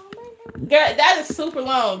 Girl, that is super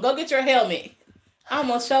long. Go get your helmet.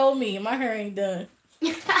 Almost showed me. My hair ain't done.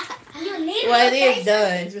 You need well, it is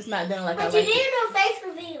done. It's just not done like I like it. But you need no face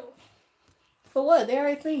reveal. For what? They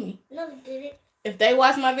already seen me. No, they didn't. If they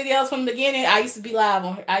watch my videos from the beginning, I used to be live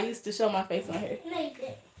on her. I used to show my face on here. No, you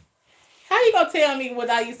didn't. How you gonna tell me what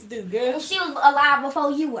I used to do, girl? She was alive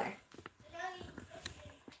before you were.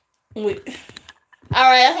 Wait. All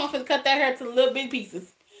right, I'm gonna cut that hair to little big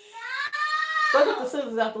pieces. No! Go get the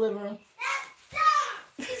scissors out the living room.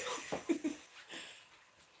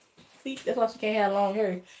 See, that's why she can't have long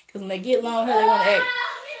hair. Because when they get long hair, they want to act.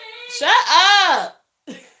 Shut up!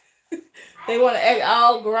 They want to act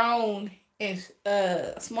all grown and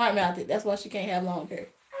smart mouthed. That's why she can't have long hair.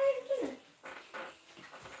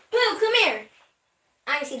 Boo, come here.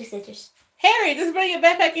 I can see the stitches. Harry, just bring your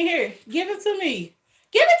backpack in here. Give it to me.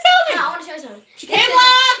 Give it to me. No, I want to show you something. She can't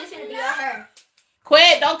walk. This is going to be on her.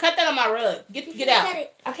 Quit. Don't cut that on my rug. Get out. Cut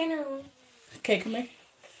it. Okay, no. Okay, come here.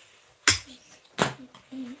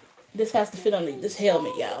 This has to fit on this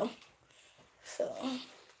helmet, y'all. So.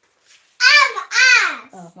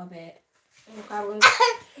 Oh, my bad.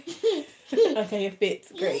 Okay, it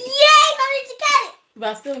fits. Great. Yay, I need to cut it. But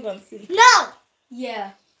I'm still going to see. No.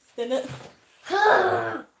 Yeah. Stand up.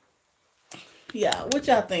 Yeah, what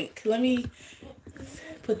y'all think? Let me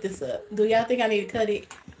put this up. Do y'all think I need to cut it?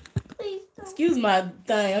 Please don't. Excuse my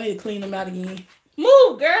thing. I need to clean them out again.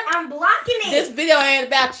 Move, girl. I'm blocking it. This video ain't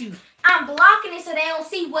about you. I'm blocking it so they don't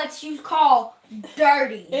see what you call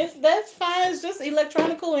dirty. That's fine. It's just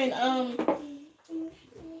electronical and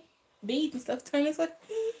beads and stuff. Turn this way.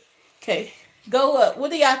 Okay, go up. What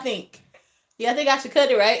do y'all think? Y'all think I should cut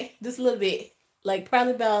it, right? Just a little bit. Like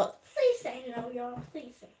probably about. Please say no, y'all.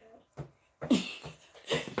 Please say no.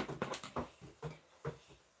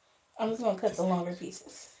 I'm just gonna cut the longer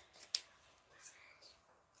pieces.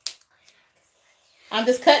 I'm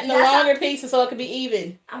just cutting the longer pieces so it can be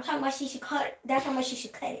even. I'm talking about she should cut it. That's how much she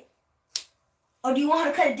should cut it. Or do you want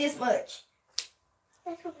her to cut it this much?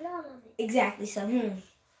 That's what I love it. Exactly. So, You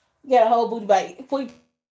got a whole booty bite. Booty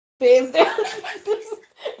pants there.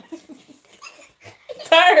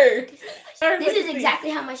 Turn. This is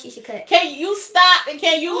exactly how much she should cut. Can you stop and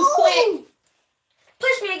can you quit?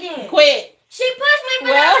 Push me again. Quit. She pushed me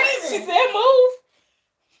for no reason. She said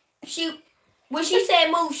move. When she said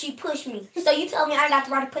move, she pushed me. So you tell me I got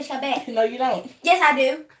the right to push her back. No, you don't. Yes, I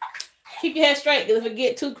do. Keep your head straight, because if it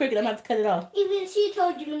get too crooked, I'm going to have to cut it off. Even she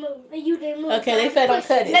told you to move, and you didn't move. Okay, they said don't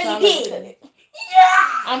cut it. No, so you did. Cut it. Yeah.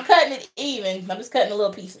 I'm cutting it even. I'm just cutting the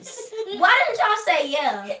little pieces. Why didn't y'all say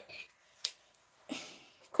yeah?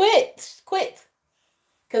 Quit.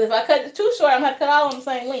 Because if I cut it too short, I'm going to have to cut all on the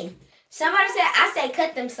same length. Somebody said, I say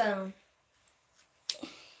cut them some.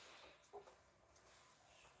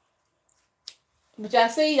 But y'all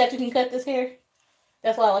see that you can cut this hair?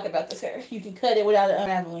 That's what I like about this hair. You can cut it without it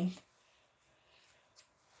unraveling.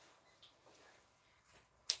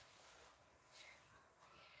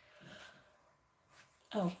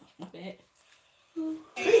 Oh, my bad.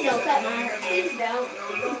 Please don't cut my hair. Please don't.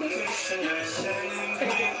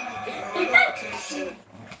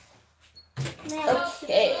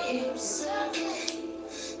 Okay.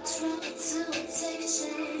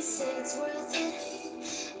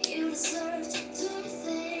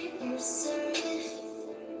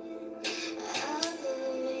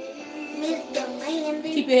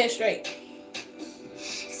 Keep your head straight.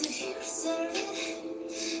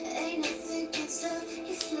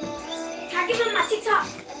 I give them my TikTok?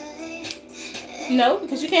 No,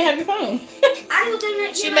 because you can't have your phone.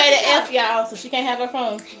 She made an F, y'all, so she can't have her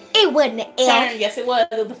phone. It wasn't an F. Turn. Yes, it was.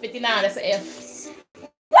 It was a 59. That's an F.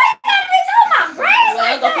 Why you gotta be talking about grades Well,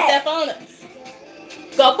 like go that? put that phone up.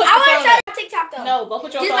 Go put the phone up. I want to show you my TikTok though. No, go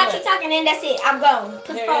put your Just phone my up. TikTok and then that's it. I'm gone.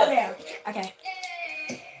 Put the phone down. Okay.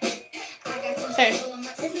 Okay.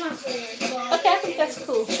 Okay, I think that's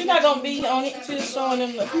cool. She's not gonna be on it. She's just showing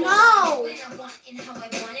them the. No.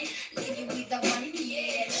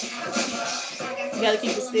 You gotta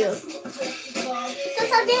keep it still. It's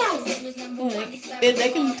upside down. They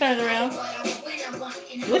can turn it around.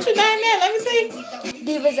 What you name that? Let me see.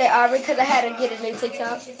 Divas at Aubrey because I had to get a new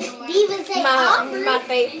TikTok. Divas at Aubrey?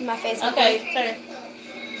 My face. Okay, turn.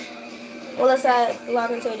 Well, let's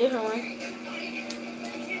log into a different one.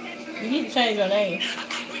 You need to change your name.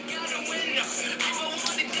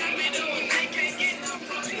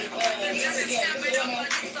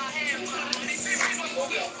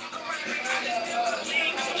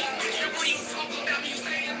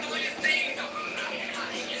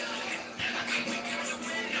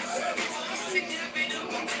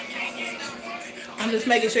 I'm just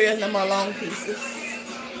making sure there's no more long pieces.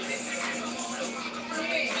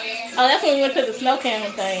 Oh, that's when we went to the snow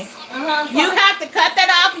cannon thing. You have to cut that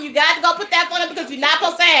off and you got to go put that one up because you're not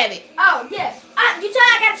supposed to have it. Oh, yeah. You tell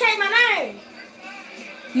I got to change my name.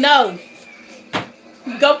 No.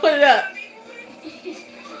 Go put it up.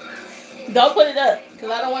 Go put it up because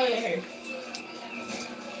I don't want it in here.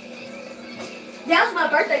 That was my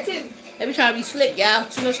birthday, too. They be trying to be slick, y'all.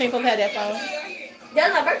 She knows she ain't supposed to have that phone. That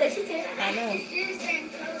was my birthday, too, Tim. I know.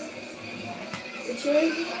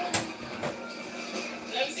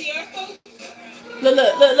 Let me see your phone. Look.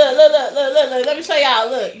 Let me show y'all.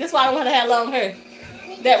 Look. This is why I want to have long hair.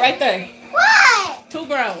 That right there. What? Too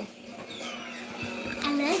grown.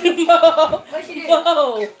 What she do?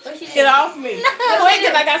 Whoa. What she do? Get off me. Wait,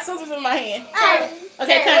 because I got scissors in my hand.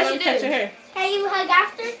 Okay, time. Let me cut your hair. Can you hug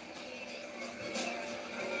after?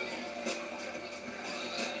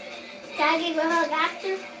 Can I give you a hug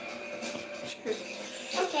after? Sure.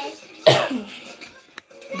 Okay.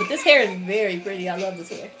 But this hair is very pretty. I love this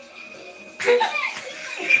hair.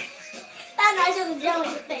 That's nice of the gel in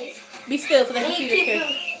your face. Be still so they can see this hair.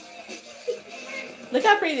 Look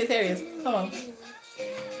how pretty this hair is. Come on.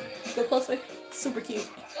 Go closer. Super cute.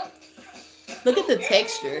 Look at the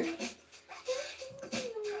texture.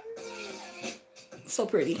 So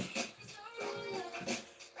pretty.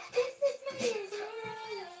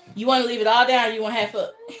 You want to leave it all down or you want half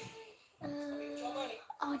up?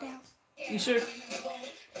 All down. You sure?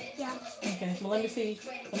 Yeah. Okay, well let me see.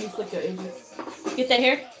 Let me slick your edges. Get that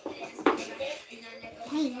hair?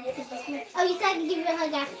 Hey, oh, you said I can give you a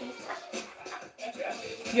hug after.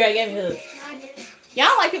 You already gave me a hug. Y'all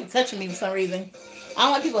don't like people touching me for some reason. I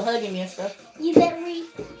don't like people hugging me and stuff. You let me?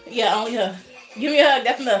 Yeah, only her. Give me a hug,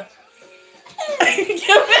 that's enough. Give me a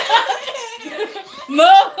hug. No.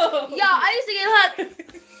 Y'all, I used to get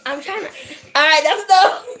hugged. I'm trying to. Alright, that's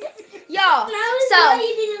enough. Y'all, so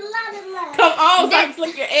come on, so I can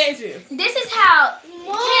slick your edges. This is how.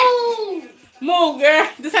 Move. Move, girl.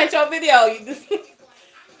 This ain't your video. You just... If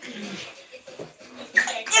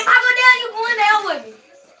I go down, you going down with me.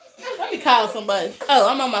 Let me call somebody. Oh,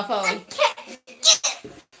 I'm on my phone.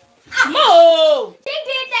 Move. She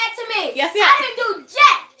did that to me. Y'all see I how... didn't do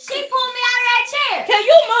jack. She pulled me out of that chair. Can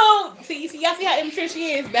you move? See, y'all see how immature she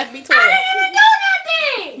is? About to be 12. I didn't even do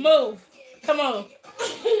nothing. Move. Come on.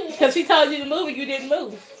 Because she told you to move and you didn't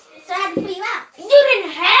move. So I had to pull you out. You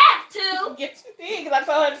didn't have to. Yes, you did. Because I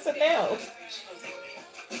told her to sit down.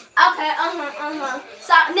 Okay,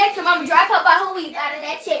 So next time I'm gonna drag her by her weave out of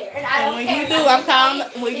that chair, and I don't when care. you do, I'm calling.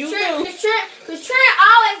 When you do, because Trent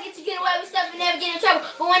always gets to get away with stuff and never get in trouble.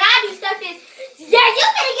 But when I do stuff, it's yeah, you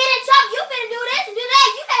finna get in trouble. You finna do this and do that.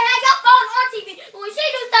 You finna have your phone on TV. But when she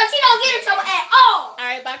do stuff, she don't get in trouble at all. All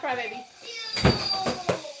right, bye, crybaby.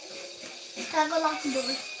 Can I go lock the door?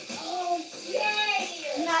 Oh,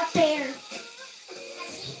 yay! Not fair.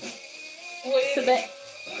 Sit back.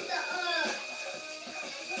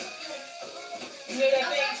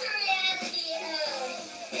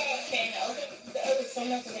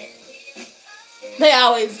 They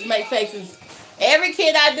always make faces. Every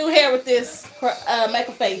kid I do hair with this make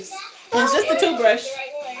a face. And it's just a toothbrush.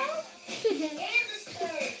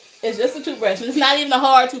 It's just a toothbrush. It's not even a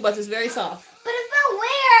hard toothbrush. It's very soft. But it felt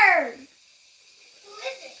weird.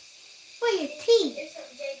 For your teeth.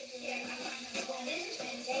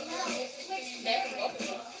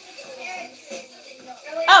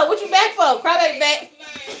 Oh, what you back for? Crybaby back.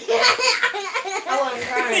 I wasn't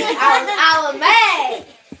crying. I was mad.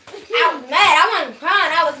 I wasn't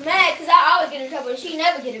crying. I was mad because I always get in trouble with she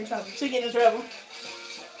never get in trouble. She get in trouble.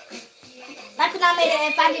 Like when I made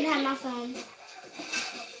it if I didn't have my phone.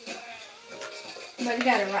 But you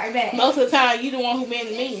got it right back. Most of the time, you the one who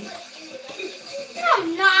been mean. No,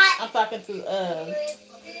 I'm not. I'm talking to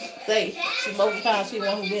Say. She most of the time she the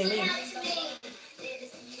one who been mean.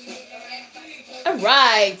 All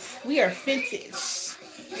right, we are vintage.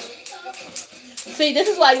 See, this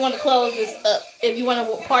is why you want to close this up if you want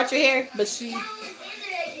to part your hair. But she's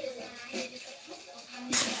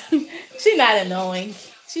not annoying.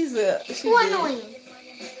 She's annoying.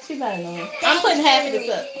 She's not annoying. I'm putting half of this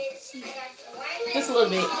up. Just a little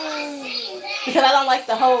bit. Because I don't like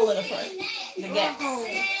the hole in the front. The gap.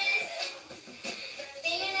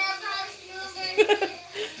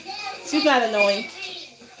 She's not annoying.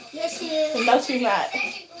 Yes, she is. No, she's not.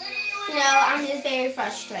 No, I'm just very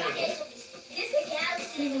frustrated.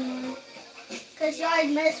 Because she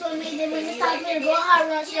always mess with me. Then when it's time for me to go hard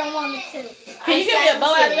run, she don't want me to. Can you give me a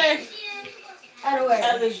bow out of there? Out of where?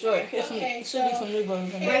 Out of this drawer. It should be some new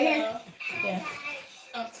bows in there. Right here? Yeah.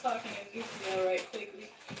 I'm talking to you right quickly.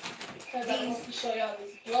 Because I want to show y'all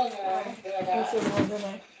this blower that I got.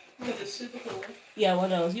 Because it's super cool. Yeah,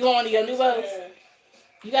 one of those. You want one of your new bows? Yeah.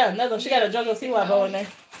 You got another. She got a JoJo Siwa bow in there.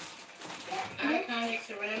 Iconic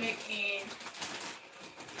ceramic and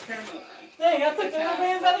thermal. Dang, I took the rubber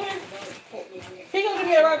bands out of here. He gonna give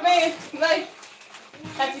me a rubber band. Like,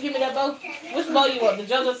 have to give me that bow. Which bow you want? The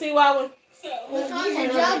JoJo Siwa one? Which one's the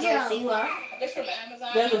JoJo? It's from Amazon.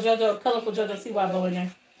 There's a JoJo, colorful JoJo Siwa bow in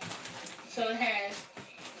there. So it has.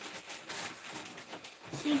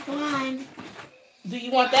 She's blind. Do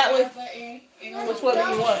you want that one? Which one do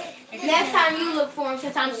you want? Next time you look for him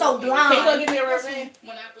since I'm so Can you go blind. give me a rubber band?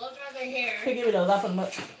 When I blow dry their hair. Can you give me those? I'll put them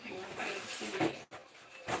up.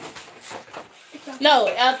 No,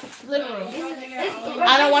 out the living room.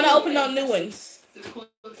 I don't want to open no new ones.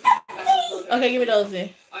 Okay, give me those then.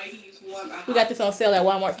 We got this on sale at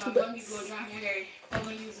Walmart for $2. I'm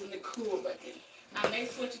only using the cool button. I may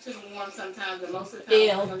switch it to the warm sometimes, but most of the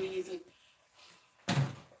time I'm going to be using.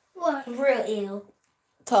 What? Real ill.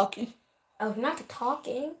 Talking. Oh, not the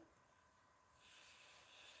talking.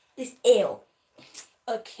 It's ill.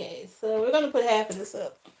 Okay, so we're gonna put half of this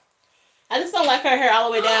up. I just don't like her hair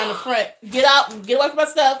all the way down the front. Get out, get away from my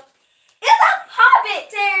stuff. It's a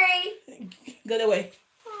puppet, Terry. Go that way.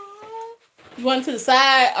 You want it to the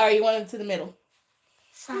side or you want it to the middle?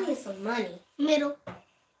 I need some money. Middle.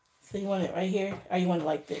 So you want it right here or you want it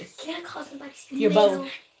like this? Can I call somebody to see your bow?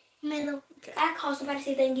 Middle. Okay. I call somebody to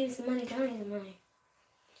see if they can give me some money. I don't need some money.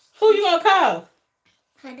 Who you gonna call?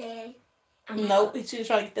 Her dad. Nope, she was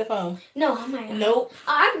trying to get the phone. No, I'm not. Nope. Oh,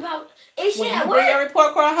 I can probably. Is she when at you work? bring your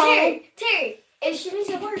report card home? Terry, is she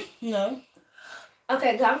at work? No.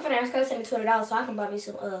 Okay, because I'm finna ask her to send me $20 so I can buy me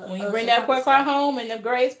some. When you bring that report card home and the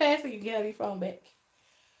grades pass, you can have your phone back.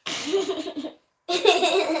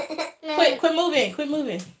 Quit moving. Quit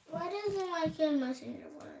moving. Why doesn't my kid messenger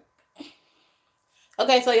work?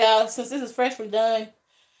 Okay, so y'all, since this is freshly done,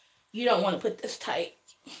 you don't want to put this tight.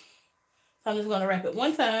 So I'm just going to wrap it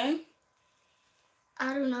one time.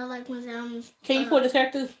 I do not like when I'm... Can you pull this hair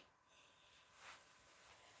through?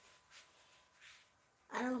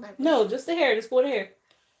 I don't like... No, just the hair. Just pull the hair.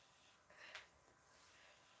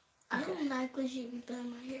 I don't like when you be done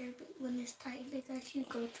my hair when it's tight because you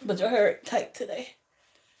go to... But your hair tight today.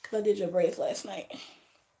 Because I did your braids last night.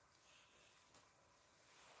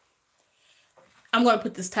 I'm going to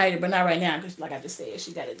put this tighter, but not right now. Because like I just said,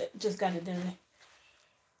 she got it done.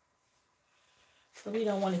 So we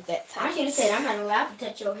don't want it that tight. I should have said I'm not allowed to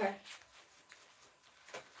touch your hair.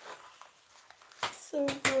 So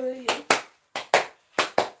good.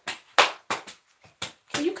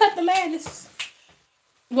 Can you cut the madness?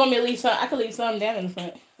 You want me to leave some? I could leave some down in the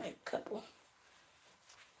front. Like a couple.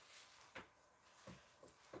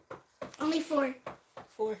 Only 4.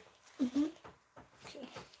 4? Mm-hmm. Okay.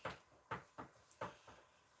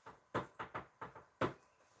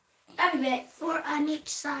 I'll be back. 4 on each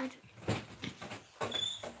side.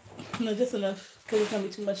 No, just enough. Because it's going to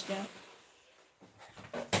be too much down.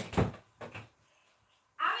 I'll be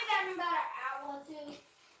back in about an hour or 2.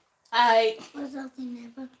 Alright. What's up,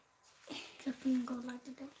 never? If you go like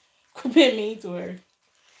that. Quit being mean to her.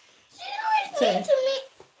 She's always mean to me.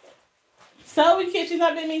 So, she's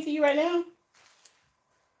not being mean to you right now?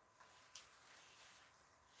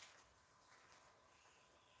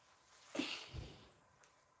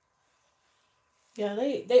 Yeah,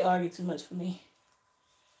 they argue too much for me.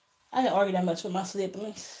 I didn't argue that much with my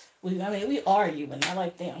siblings. We argue, but not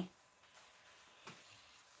like them.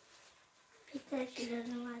 Because she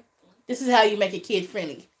doesn't like them. This is how you make it kid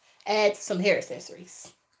friendly. Add some hair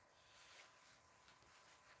accessories.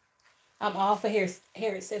 I'm all for hair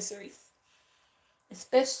accessories.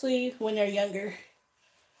 Especially when they're younger.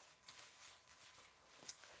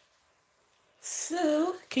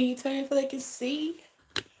 So, can you turn so they can see?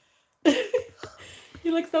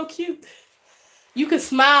 You look so cute. You can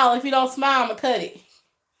smile. If you don't smile, I'm going to cut it.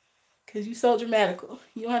 Because you're so dramatical.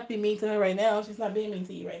 You don't have to be mean to her right now. She's not being mean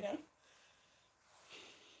to you right now.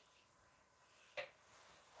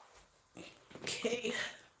 Okay.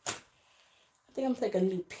 I think I'm going to take a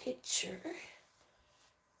new picture.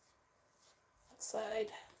 Outside.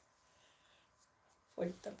 For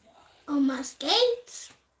the thumbnail. On my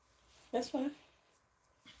skates? That's fine.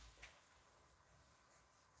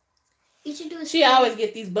 You should do a She always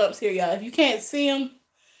get these bumps here, y'all. If you can't see them,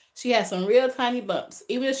 she has some real tiny bumps.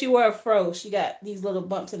 Even if she wear a fro, she got these little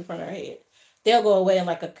bumps in the front of her head. They'll go away in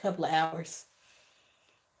like a couple of hours.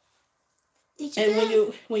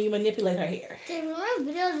 And when you manipulate her hair. In my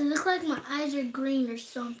videos, it look like my eyes are green or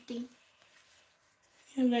something.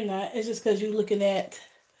 Yeah, they're not. It's just because you're looking at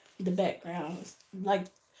the background. It's like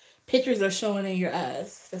pictures are showing in your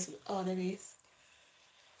eyes. That's all that is.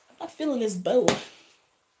 I'm not feeling this bow.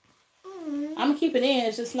 I'm going to keep it in.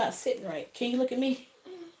 It's just not sitting right. Can you look at me?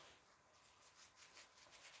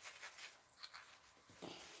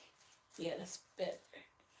 Yeah, that's better.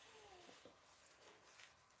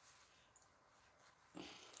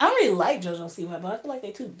 I don't really like JoJo Siwa, but I feel like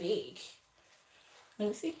they're too big. Let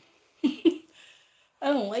me see. I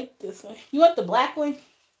don't like this one. You want the black one?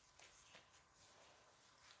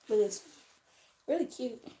 But it's really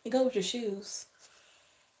cute. It goes with your shoes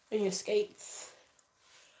and your skates.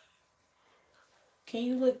 Can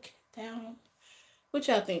you look down? What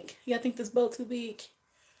y'all think? Y'all think this bow too big?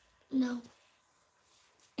 No.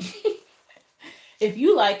 If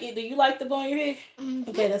you like it, do you like the bow in your hair? Mm-hmm.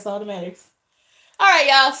 Okay, that's all that matters. All right,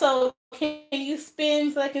 y'all. So can you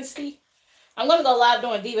spin so I can see? I'm going to go live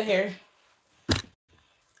doing Diva hair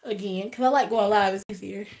again because I like going live. It's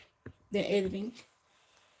easier than editing.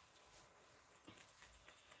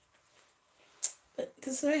 But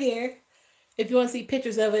this is her hair. If you want to see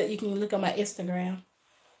pictures of it, you can look on my Instagram.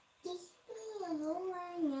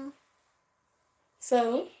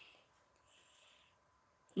 So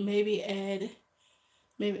maybe add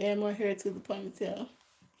more hair to the ponytail.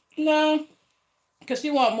 No, because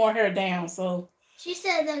she want more hair down. So she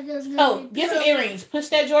said that goes good. Oh, get some earrings. Push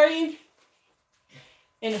that drawer in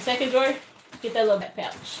the second drawer. Get that little back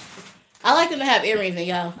pouch. I like them to have earrings in,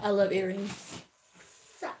 y'all. I love earrings.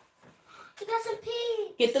 You got some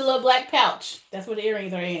pink. Get the little black pouch. That's where the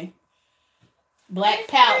earrings are in. Black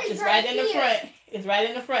pouch. It's right in the front. It's right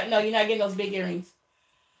in the front. No, you're not getting those big earrings.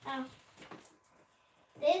 Oh.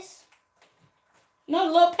 This? No,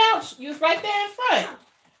 the little pouch. You was right there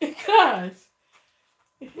in front. Gosh.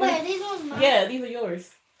 Wait, these ones mine? Yeah, these are yours.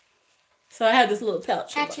 So I have this little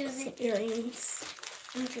pouch. I choose some it. Earrings.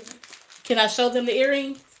 I'm choosing. Can I show them the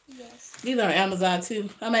earrings? Yes. These are on Amazon too.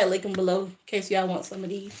 I might link them below in case y'all want some of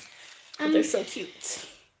these. But they're so cute.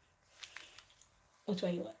 Which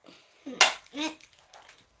one you want?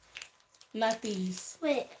 Not these.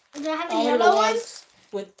 Wait, do I have the Only yellow the ones?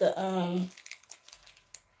 With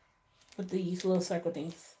these little circle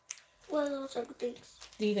things. What are those circle things?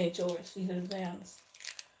 These ain't yours. These are the browns.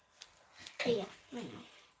 Oh, yeah, I know.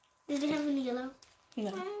 Did they have any yellow?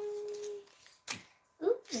 No.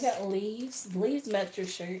 Oops. They got leaves. The leaves match your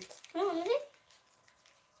shirt. Oh, did it?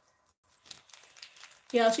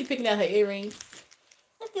 Yeah, she picking out her earrings.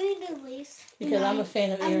 Look at the leaves. Because I'm a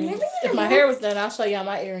fan of earrings. never If gonna my move. hair was done, I'll show y'all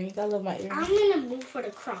my earrings. I love my earrings. I'm going to move for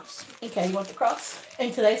the cross. Okay, you want the cross?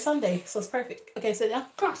 And today's Sunday, so it's perfect. Okay, sit down.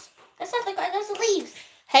 Cross. That's not the cross. That's the leaves.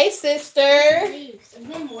 Hey, sister. That's the leaves. It's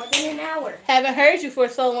been more than an hour. Haven't heard you for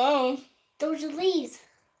so long. Those are leaves.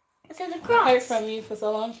 That's the I cross. heard from you for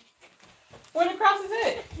so long. Where the cross is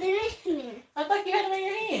at? They're in there. I thought you had them in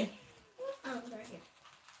your hand. Oh, right here.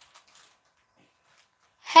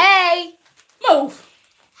 Hey. Move.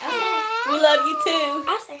 Hey. We love you too.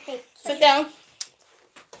 I said hey. Sit down.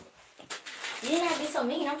 You didn't have to be so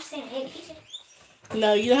mean. I'm just saying hey.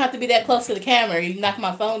 No, you don't have to be that close to the camera. You knock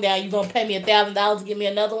my phone down, you gonna pay me $1,000 to give me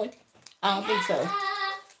another one? I don't think so.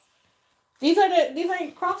 These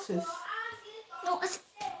ain't crosses. No,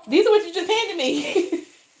 These are what you just handed me.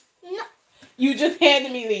 no. You just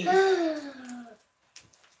handed me these. They're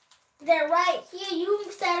right here. You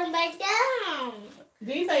set them back down.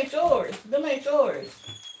 These ain't yours. Them ain't yours.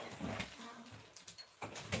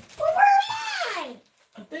 Well, where am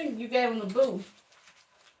I? I think you gave them the boo.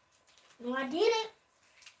 No, I didn't.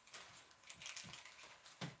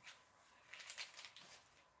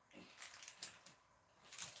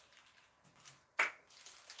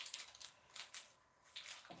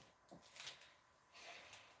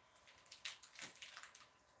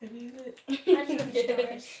 I need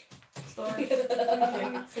stars. Stars.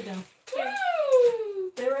 Sit down.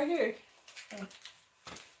 They're right here.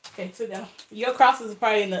 Okay, sit down. Your crosses are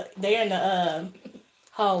probably they're in the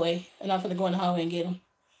hallway, and I'm gonna go in the hallway and get them.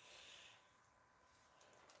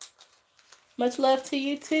 Much love to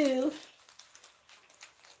you too.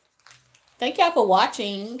 Thank y'all for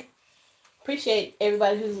watching. Appreciate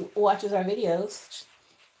everybody who watches our videos.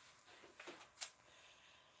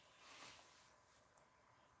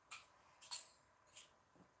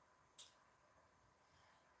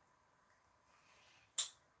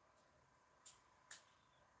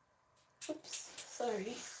 Oops,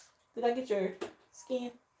 sorry. Did I get your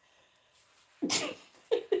skin?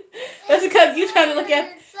 That's because you're trying to look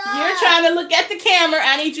at the camera.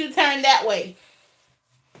 I need you to turn that way.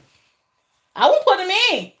 I won't put them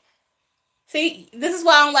in. See, this is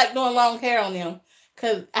why I don't like doing long hair on them.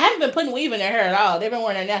 Because I haven't been putting weave in their hair at all. They've been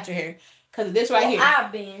wearing their natural hair. Because of this right here.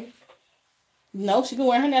 I've been. No, she's been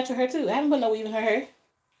wearing her natural hair too. I haven't put no weave in her hair.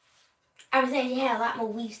 I was saying she had a lot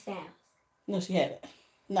more weave styles. No, she haven't.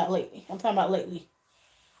 Not lately. I'm talking about lately.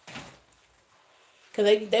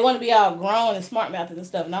 Because they want to be all grown and smart mouthed and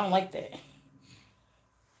stuff. And I don't like that.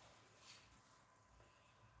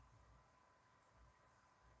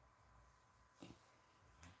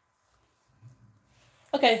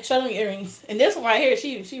 Okay, show them your earrings. And this one right here,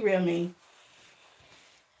 she real mean.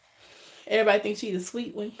 Everybody thinks she's the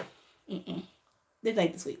sweet one. This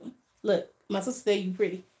ain't the sweet one. Look, my sister said you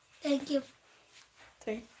pretty. Thank you.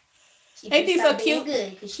 Okay. Ain't these so cute?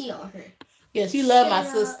 Good, because she on her. Yeah, she love my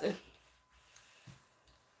sister.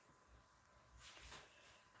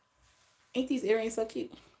 Ain't these earrings so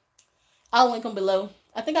cute? I'll link them below.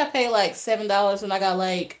 I think I paid like $7 and I got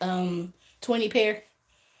like 20 pair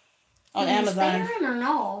on Amazon. Or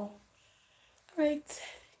no? All right.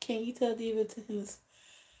 Can you tell Diva to his?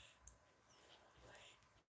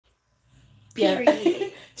 Yeah.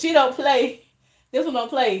 She don't play. This one don't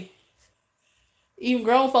play. Even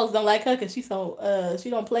grown folks don't like her because she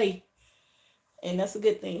don't play. And that's a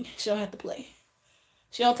good thing. She don't have to play.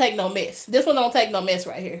 She don't take no mess. This one don't take no mess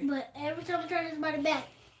right here. But every time I turn this body back,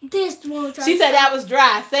 this one tries. She said that was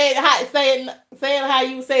dry. Say it how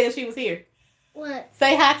you would say if she was here. What?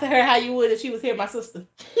 Say hi to her how you would if she was here, my sister.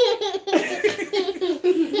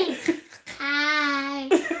 Hi.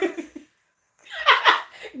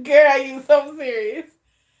 Girl, you so serious.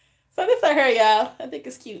 So this is her, y'all. I think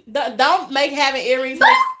it's cute. Don't make having earrings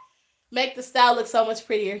make the style look so much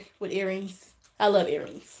prettier with earrings. I love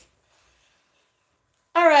earrings.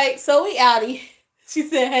 All right, so we outie. She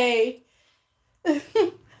said, hey.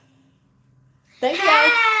 Thank y'all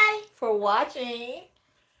for watching.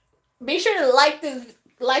 Be sure to like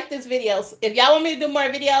this video. If y'all want me to do more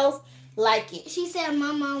videos, like it. She said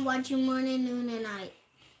my mom watch you morning, noon, and night.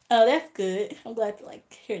 Oh, that's good. I'm glad to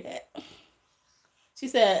hear that. She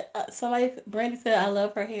said, Brandy said, I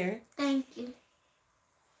love her hair. Thank you.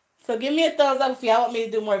 So give me a thumbs up if y'all want me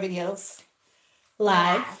to do more videos.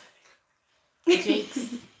 Live. Jinx.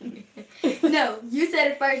 No, you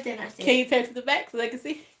said it first, then I said it. Can you turn to the back so they can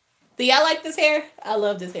see? Do y'all like this hair? I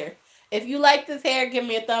love this hair. If you like this hair, give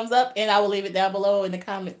me a thumbs up, and I will leave it down below in the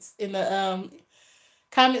comments, in the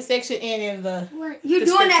comment section and in the You're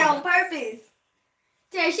doing that on purpose.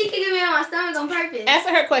 Terry, she kicking me on my stomach on purpose.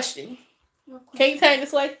 Answer her question. Can you turn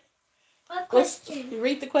this way? What question?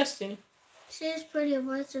 Read the question. She's pretty.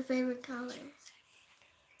 What's your favorite color?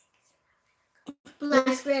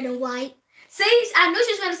 Black, red, and white. See, I knew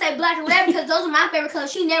she was going to say black and red because those are my favorite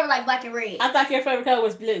colors. She never liked black and red. I thought your favorite color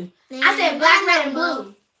was blue. I said black, red, and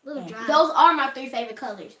blue. Those are my 3 favorite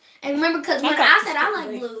colors. And remember, because when I said I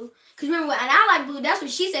like blue, because remember, when I like blue, that's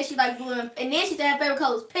what she said she liked blue. And then she said her favorite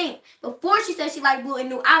color was pink. Before she said she liked blue and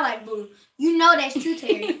knew I like blue. You know that's true,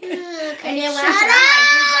 Terry. And then when I said I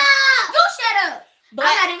like blue, you shut up. I'm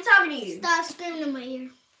not even talking to you. Stop screaming in my ear.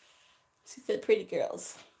 She said pretty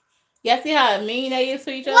girls. Y'all see how mean they is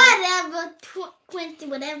to each other? Whatever, Quincy,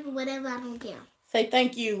 whatever, I don't care. Say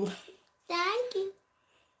thank you. Thank you.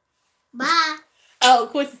 Bye. Oh,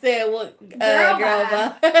 Quincy said what? Girl,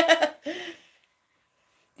 bye.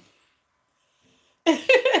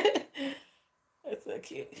 That's so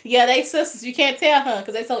cute. Yeah, they sisters. You can't tell, huh?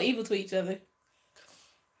 Because they so evil to each other.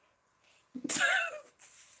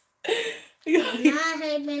 I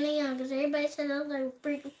hate being young because everybody said I look like a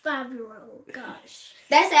freaking 5-year-old. Gosh.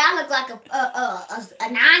 They say I look like a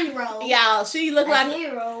 9-year-old. Y'all, she look like a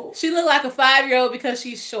 10-year-old. She look like a 5-year-old because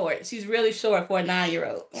she's short. She's really short for a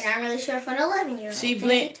 9-year-old. And I'm really short for an 11-year-old.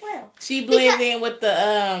 She blend in with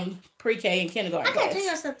the pre-K and kindergarten I can't tell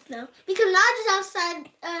you something though. Because Naj is outside.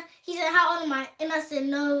 He said, "How old am I?" And I said,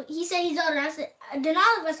 "No." He said he's older. I said, "Then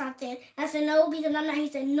all of us out there." I said, "No, because I'm not." He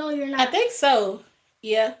said, "No, you're not." I think so.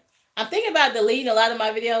 Yeah. I'm thinking about deleting a lot of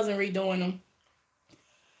my videos and redoing them.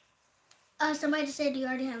 Somebody just said you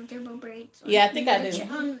already have turbo braids. Yeah, I think I do.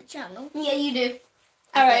 On the channel. Yeah, you do.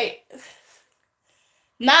 All right.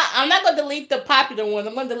 I'm not going to delete the popular ones.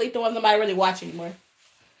 I'm going to delete the ones nobody really watch anymore.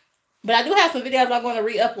 But I do have some videos I'm going to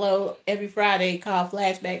re-upload every Friday called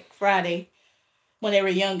Flashback Friday when they were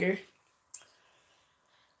younger.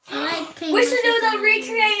 We should do the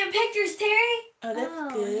recreating pictures, Terry. Oh,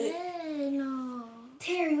 that's good. Hey, no.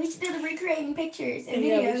 Terry, we should do the recreating pictures and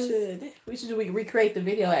videos. Yeah, we should. We should recreate the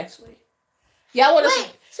video, actually. Y'all want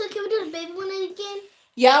Wait, so can we do the baby one again?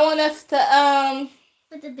 Y'all want us to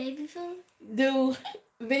with the baby food? Do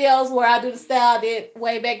videos where I do the style I did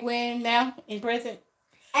way back when, now in present,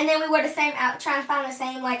 and then we wear the same trying to find the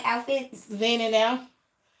same like outfits. Then and now.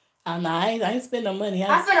 Oh no, I ain't spend no money.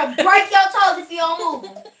 I'm finna break your toes if you don't move.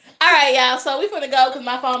 All right, y'all. So we finna go because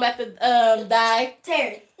my phone about to die.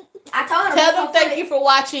 Terry, I told her. Tell them thank you for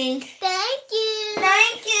watching. Thank you.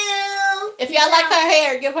 Thank you. If y'all like her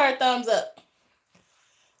hair, give her a thumbs up.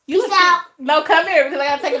 You Peace out. No, come here because I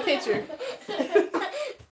gotta take a picture.